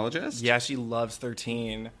numerologist? Yeah, she loves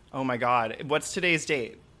 13. Oh my God. What's today's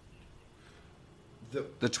date?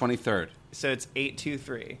 The 23rd. So it's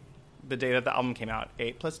 823. The date of the album came out.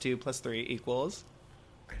 8 plus 2 plus 3 equals.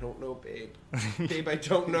 I don't know, babe. Babe, I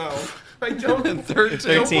don't know. I don't. 13.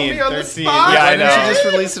 Don't put me on the 13. spot. Yeah, I Why didn't know. you just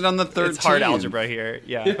release it on the 13th? It's hard algebra here.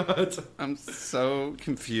 Yeah. I'm so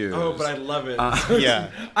confused. Oh, but I love it. Yeah.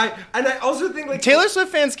 I also think like Taylor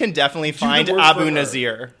Swift fans can definitely find work for Abu her.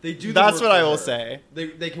 Nazir. They do. The That's work what I for will her. say.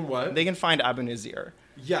 They can what? They can find Abu Nazir.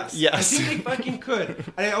 Yes. Yes. I think they fucking could.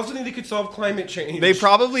 And I also think they could solve climate change. They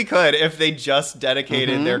probably could if they just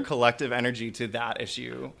dedicated their collective energy to that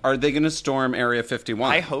issue. Are they going to storm Area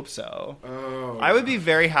 51? I hope so. Oh. I would be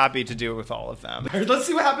very happy to do it with all of them. Let's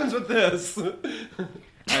see what happens with this.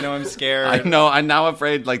 I know I'm scared. I know. I'm now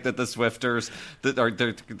afraid, like that the Swifters that are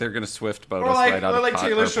they're going to Swift boat us right out of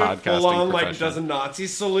Taylor our Swift podcasting full on like profession. does a Nazi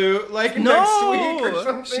salute like No, next week or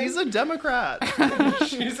something. she's a Democrat.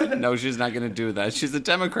 She's a No, she's not going to do that. She's a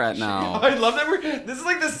Democrat now. I love that this is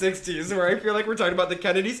like the 60s where I feel like we're talking about the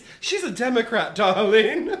Kennedys. She's a Democrat,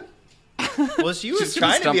 darling. Well, she was She's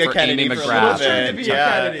gonna trying to be stump a for Kennedy Amy for a McGrath. little She was trying to bit. be a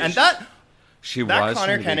Yeah, Kennedy. and that She that was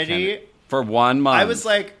Connor trying to be Kennedy, for 1 month. I was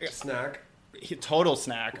like, Snack. total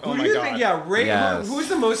snack. Oh Who my do you God. think? Yeah, Ray. Yes. Who's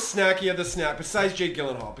the most snacky of the snack besides Jake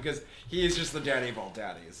Gyllenhaal? Because he is just the daddy of all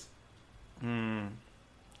daddies.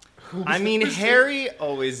 I mean, Harry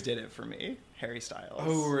always did it for me. Harry Styles.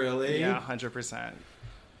 Oh, really? Yeah, 100%.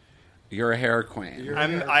 You're a hair queen.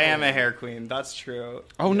 I am a hair queen. That's true.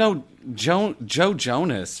 Oh no, Joe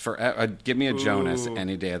Jonas for give me a Jonas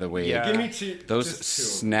any day of the week. Yeah. Give me two. Those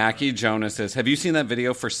just two. snacky Jonases. Have you seen that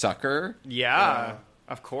video for Sucker? Yeah,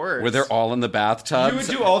 of course. Where they're all in the bathtub. You would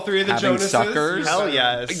do all three of the having Jonases? suckers. Hell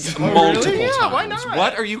yes. Multiple really? times. Yeah, why not?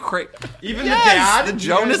 What are you crazy? Even Yes, the dad. the Do you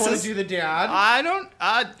guys want Jonases- to do the dad? I don't.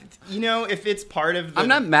 If it's part of the I'm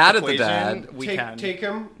not mad at the equation, dad. We take, can take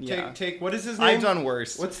him. Yeah. Take. What is his name? I've done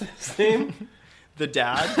worse. What's his name? The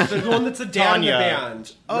dad. The one that's a dad in the Tanya.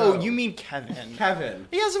 band. Oh, No. you mean Kevin? Kevin.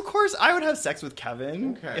 Yes, of course. I would have sex with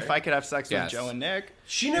Kevin Okay. if I could have sex Yes. with Joe and Nick.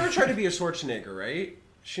 She never tried to be a Schwarzenegger, right?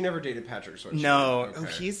 She never dated Patrick Schwarzenegger. No,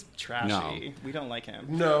 Okay. he's trashy. No. We don't like him.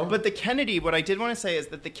 No. But the Kennedy, what I did want to say is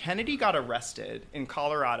that the Kennedy got arrested in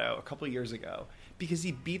Colorado a couple years ago because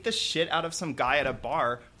he beat the shit out of some guy at a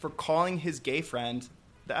bar for calling his gay friend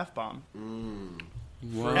the F-bomb.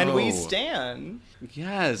 Whoa. And we stand.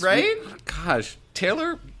 Yes. Right? Gosh,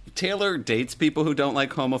 Taylor dates people who don't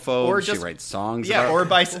like homophobes. Or just- she writes songs. Yeah, about or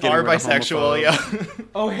getting rid of bisexual, homophobes. yeah.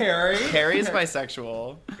 Oh, Harry. Harry is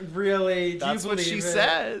bisexual. Really? Do That's you what believe she it?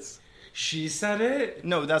 says. She said it.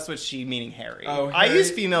 No, that's what she meaning Harry. Oh, I Harry-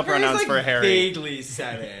 use female Harry's, pronouns like, for Harry. Vaguely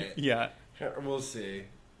said it. Yeah. We'll see.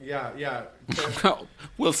 Yeah.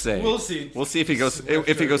 We'll see. We'll see. We'll see if he goes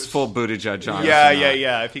full Buttigieg on us Yeah, or not.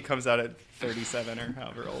 yeah. If he comes out at 37 or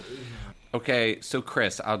however old. Okay, so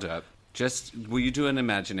Chris, I'll do it. Just will you do an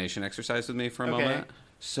imagination exercise with me for a Okay. moment?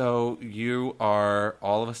 So you are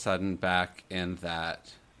all of a sudden back in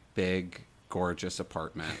that big, gorgeous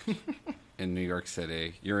apartment in New York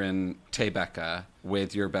City. You're in Tribeca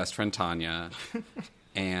with your best friend Tanya,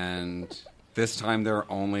 and this time there are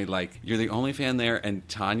only you're the only fan there, and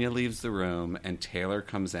Tanya leaves the room, and Taylor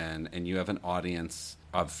comes in, and you have an audience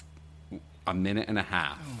of a minute and a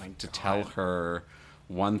half to tell her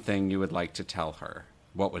one thing you would like to tell her.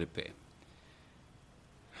 What would it be?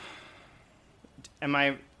 Am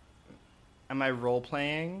I role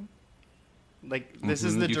playing? Like this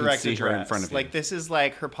is Mhm, the you can direct see her in address. front of you. Like this is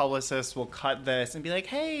like her publicist will cut this and be like,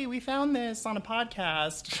 "Hey, we found this on a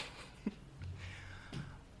podcast."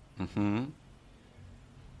 Mm-hmm.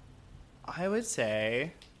 I would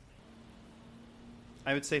say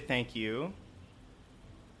thank you.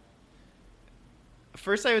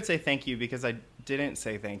 First, I would say thank you because I didn't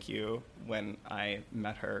say thank you when I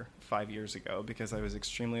met her 5 years ago because I was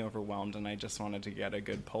extremely overwhelmed and I just wanted to get a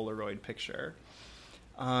good Polaroid picture.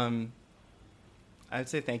 I would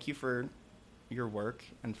say thank you for your work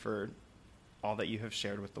and for all that you have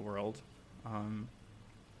shared with the world. I'm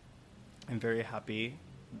very happy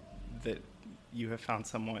that you have found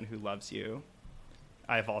someone who loves you.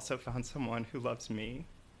 I've also found someone who loves me.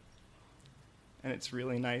 And it's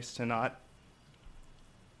really nice to not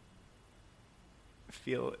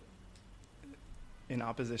feel in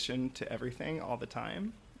opposition to everything all the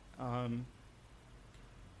time. I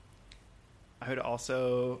would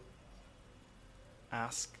also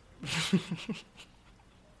ask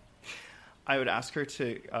I would ask her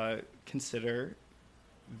to consider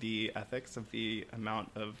the ethics of the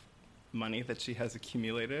amount of money that she has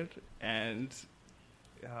accumulated, and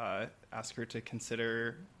ask her to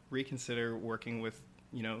reconsider working with,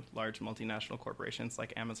 large multinational corporations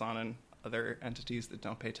like Amazon and other entities that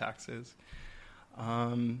don't pay taxes.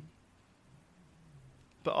 But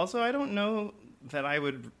also, I don't know that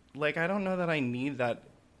I need that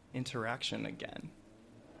interaction again.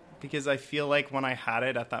 Because I feel like when I had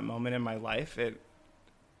it at that moment in my life, it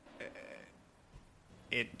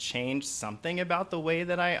changed something about the way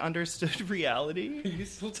that I understood reality. Are you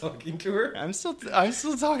still talking to her? I'm still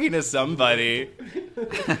talking to somebody.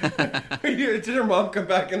 Did her mom come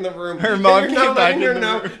back in the room? Her mom came back in the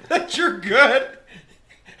know room. that you're good.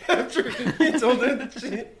 After you told her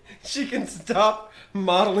that she can stop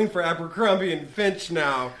modeling for Abercrombie and Finch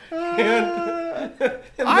now. And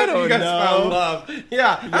I don't you guys know. found love.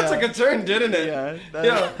 Yeah, that took a turn, didn't it?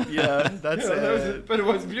 That's it. But it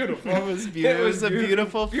was beautiful. It was beautiful. It was a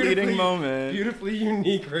beautiful, fleeting moment. Beautifully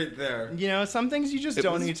unique right there. Some things you just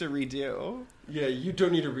don't need to redo. Yeah, you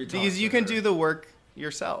don't need to redo. Because you can do the work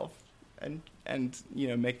yourself and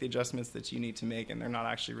make the adjustments that you need to make, and they're not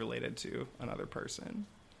actually related to another person.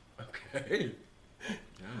 Okay.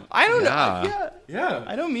 I don't know. Yeah.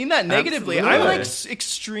 I don't mean that negatively. Absolutely. I'm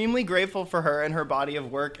extremely grateful for her and her body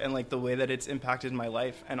of work and the way that it's impacted my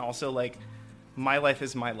life, and also my life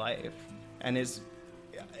is my life, and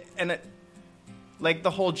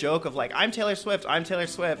the whole joke of I'm Taylor Swift,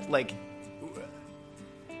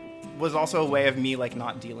 was also a way of me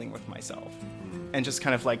not dealing with myself. And just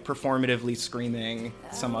kind of performatively screaming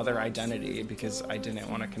some other identity because I didn't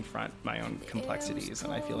want to confront my own complexities.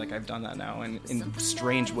 And I feel like I've done that now. And in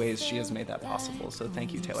strange ways, she has made that possible. So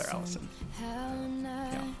thank you, Taylor Allison.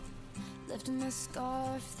 Yeah.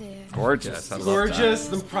 Gorgeous. I love Gorgeous.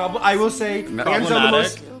 The problem, I will say, hands down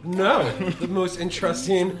the most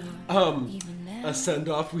interesting a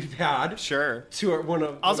send-off we've had. Sure. To one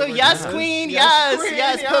of Queen.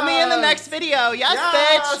 Yes, Put me in the next video. Yes,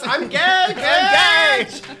 bitch. I'm gay,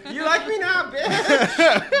 bitch. You like me now,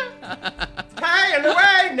 bitch. Hey, and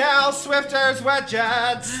away now, Swifters, wet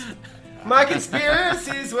jets. My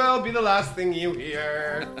conspiracies will be the last thing you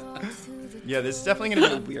hear. Yeah, this is definitely going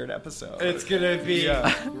to be a weird episode. It's going to be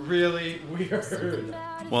really weird.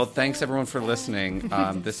 Well, thanks everyone for listening.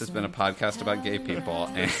 This has been a podcast about gay people,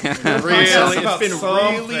 and It's been really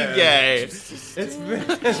gay.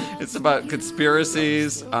 it's about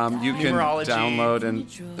conspiracies. You can download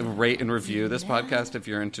and rate and review this podcast if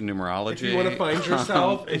you're into numerology. If you want to find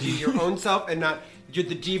yourself, if you're your own self, and not you're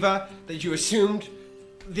the diva that you assumed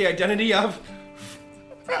the identity of.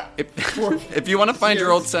 If you want to find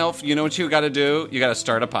your old self, you know what you got to do? You got to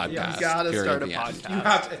start a podcast. You got to start a You podcast.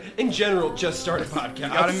 have to, in general, just start a podcast. You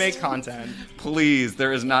got to make content. Please,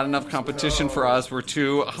 there is not enough competition for us. We're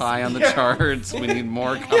too high on the charts. We need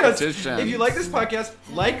more Yes. competition. If you like this podcast,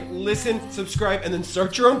 listen, subscribe, and then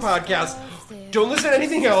start your own podcast. Don't listen to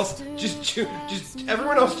anything else. Just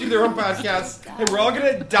everyone else do their own podcast, and we're all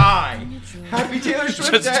gonna die. Happy Taylor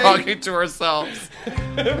Swift Just Day. talking to ourselves.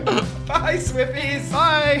 Bye, Swifties.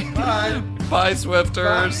 Bye. Bye. Bye,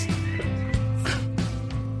 Swifters.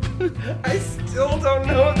 I still don't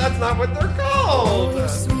know if that's not what they're called. Your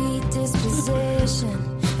sweet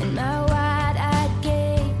disposition and my wide-eyed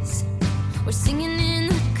gaze. We're singing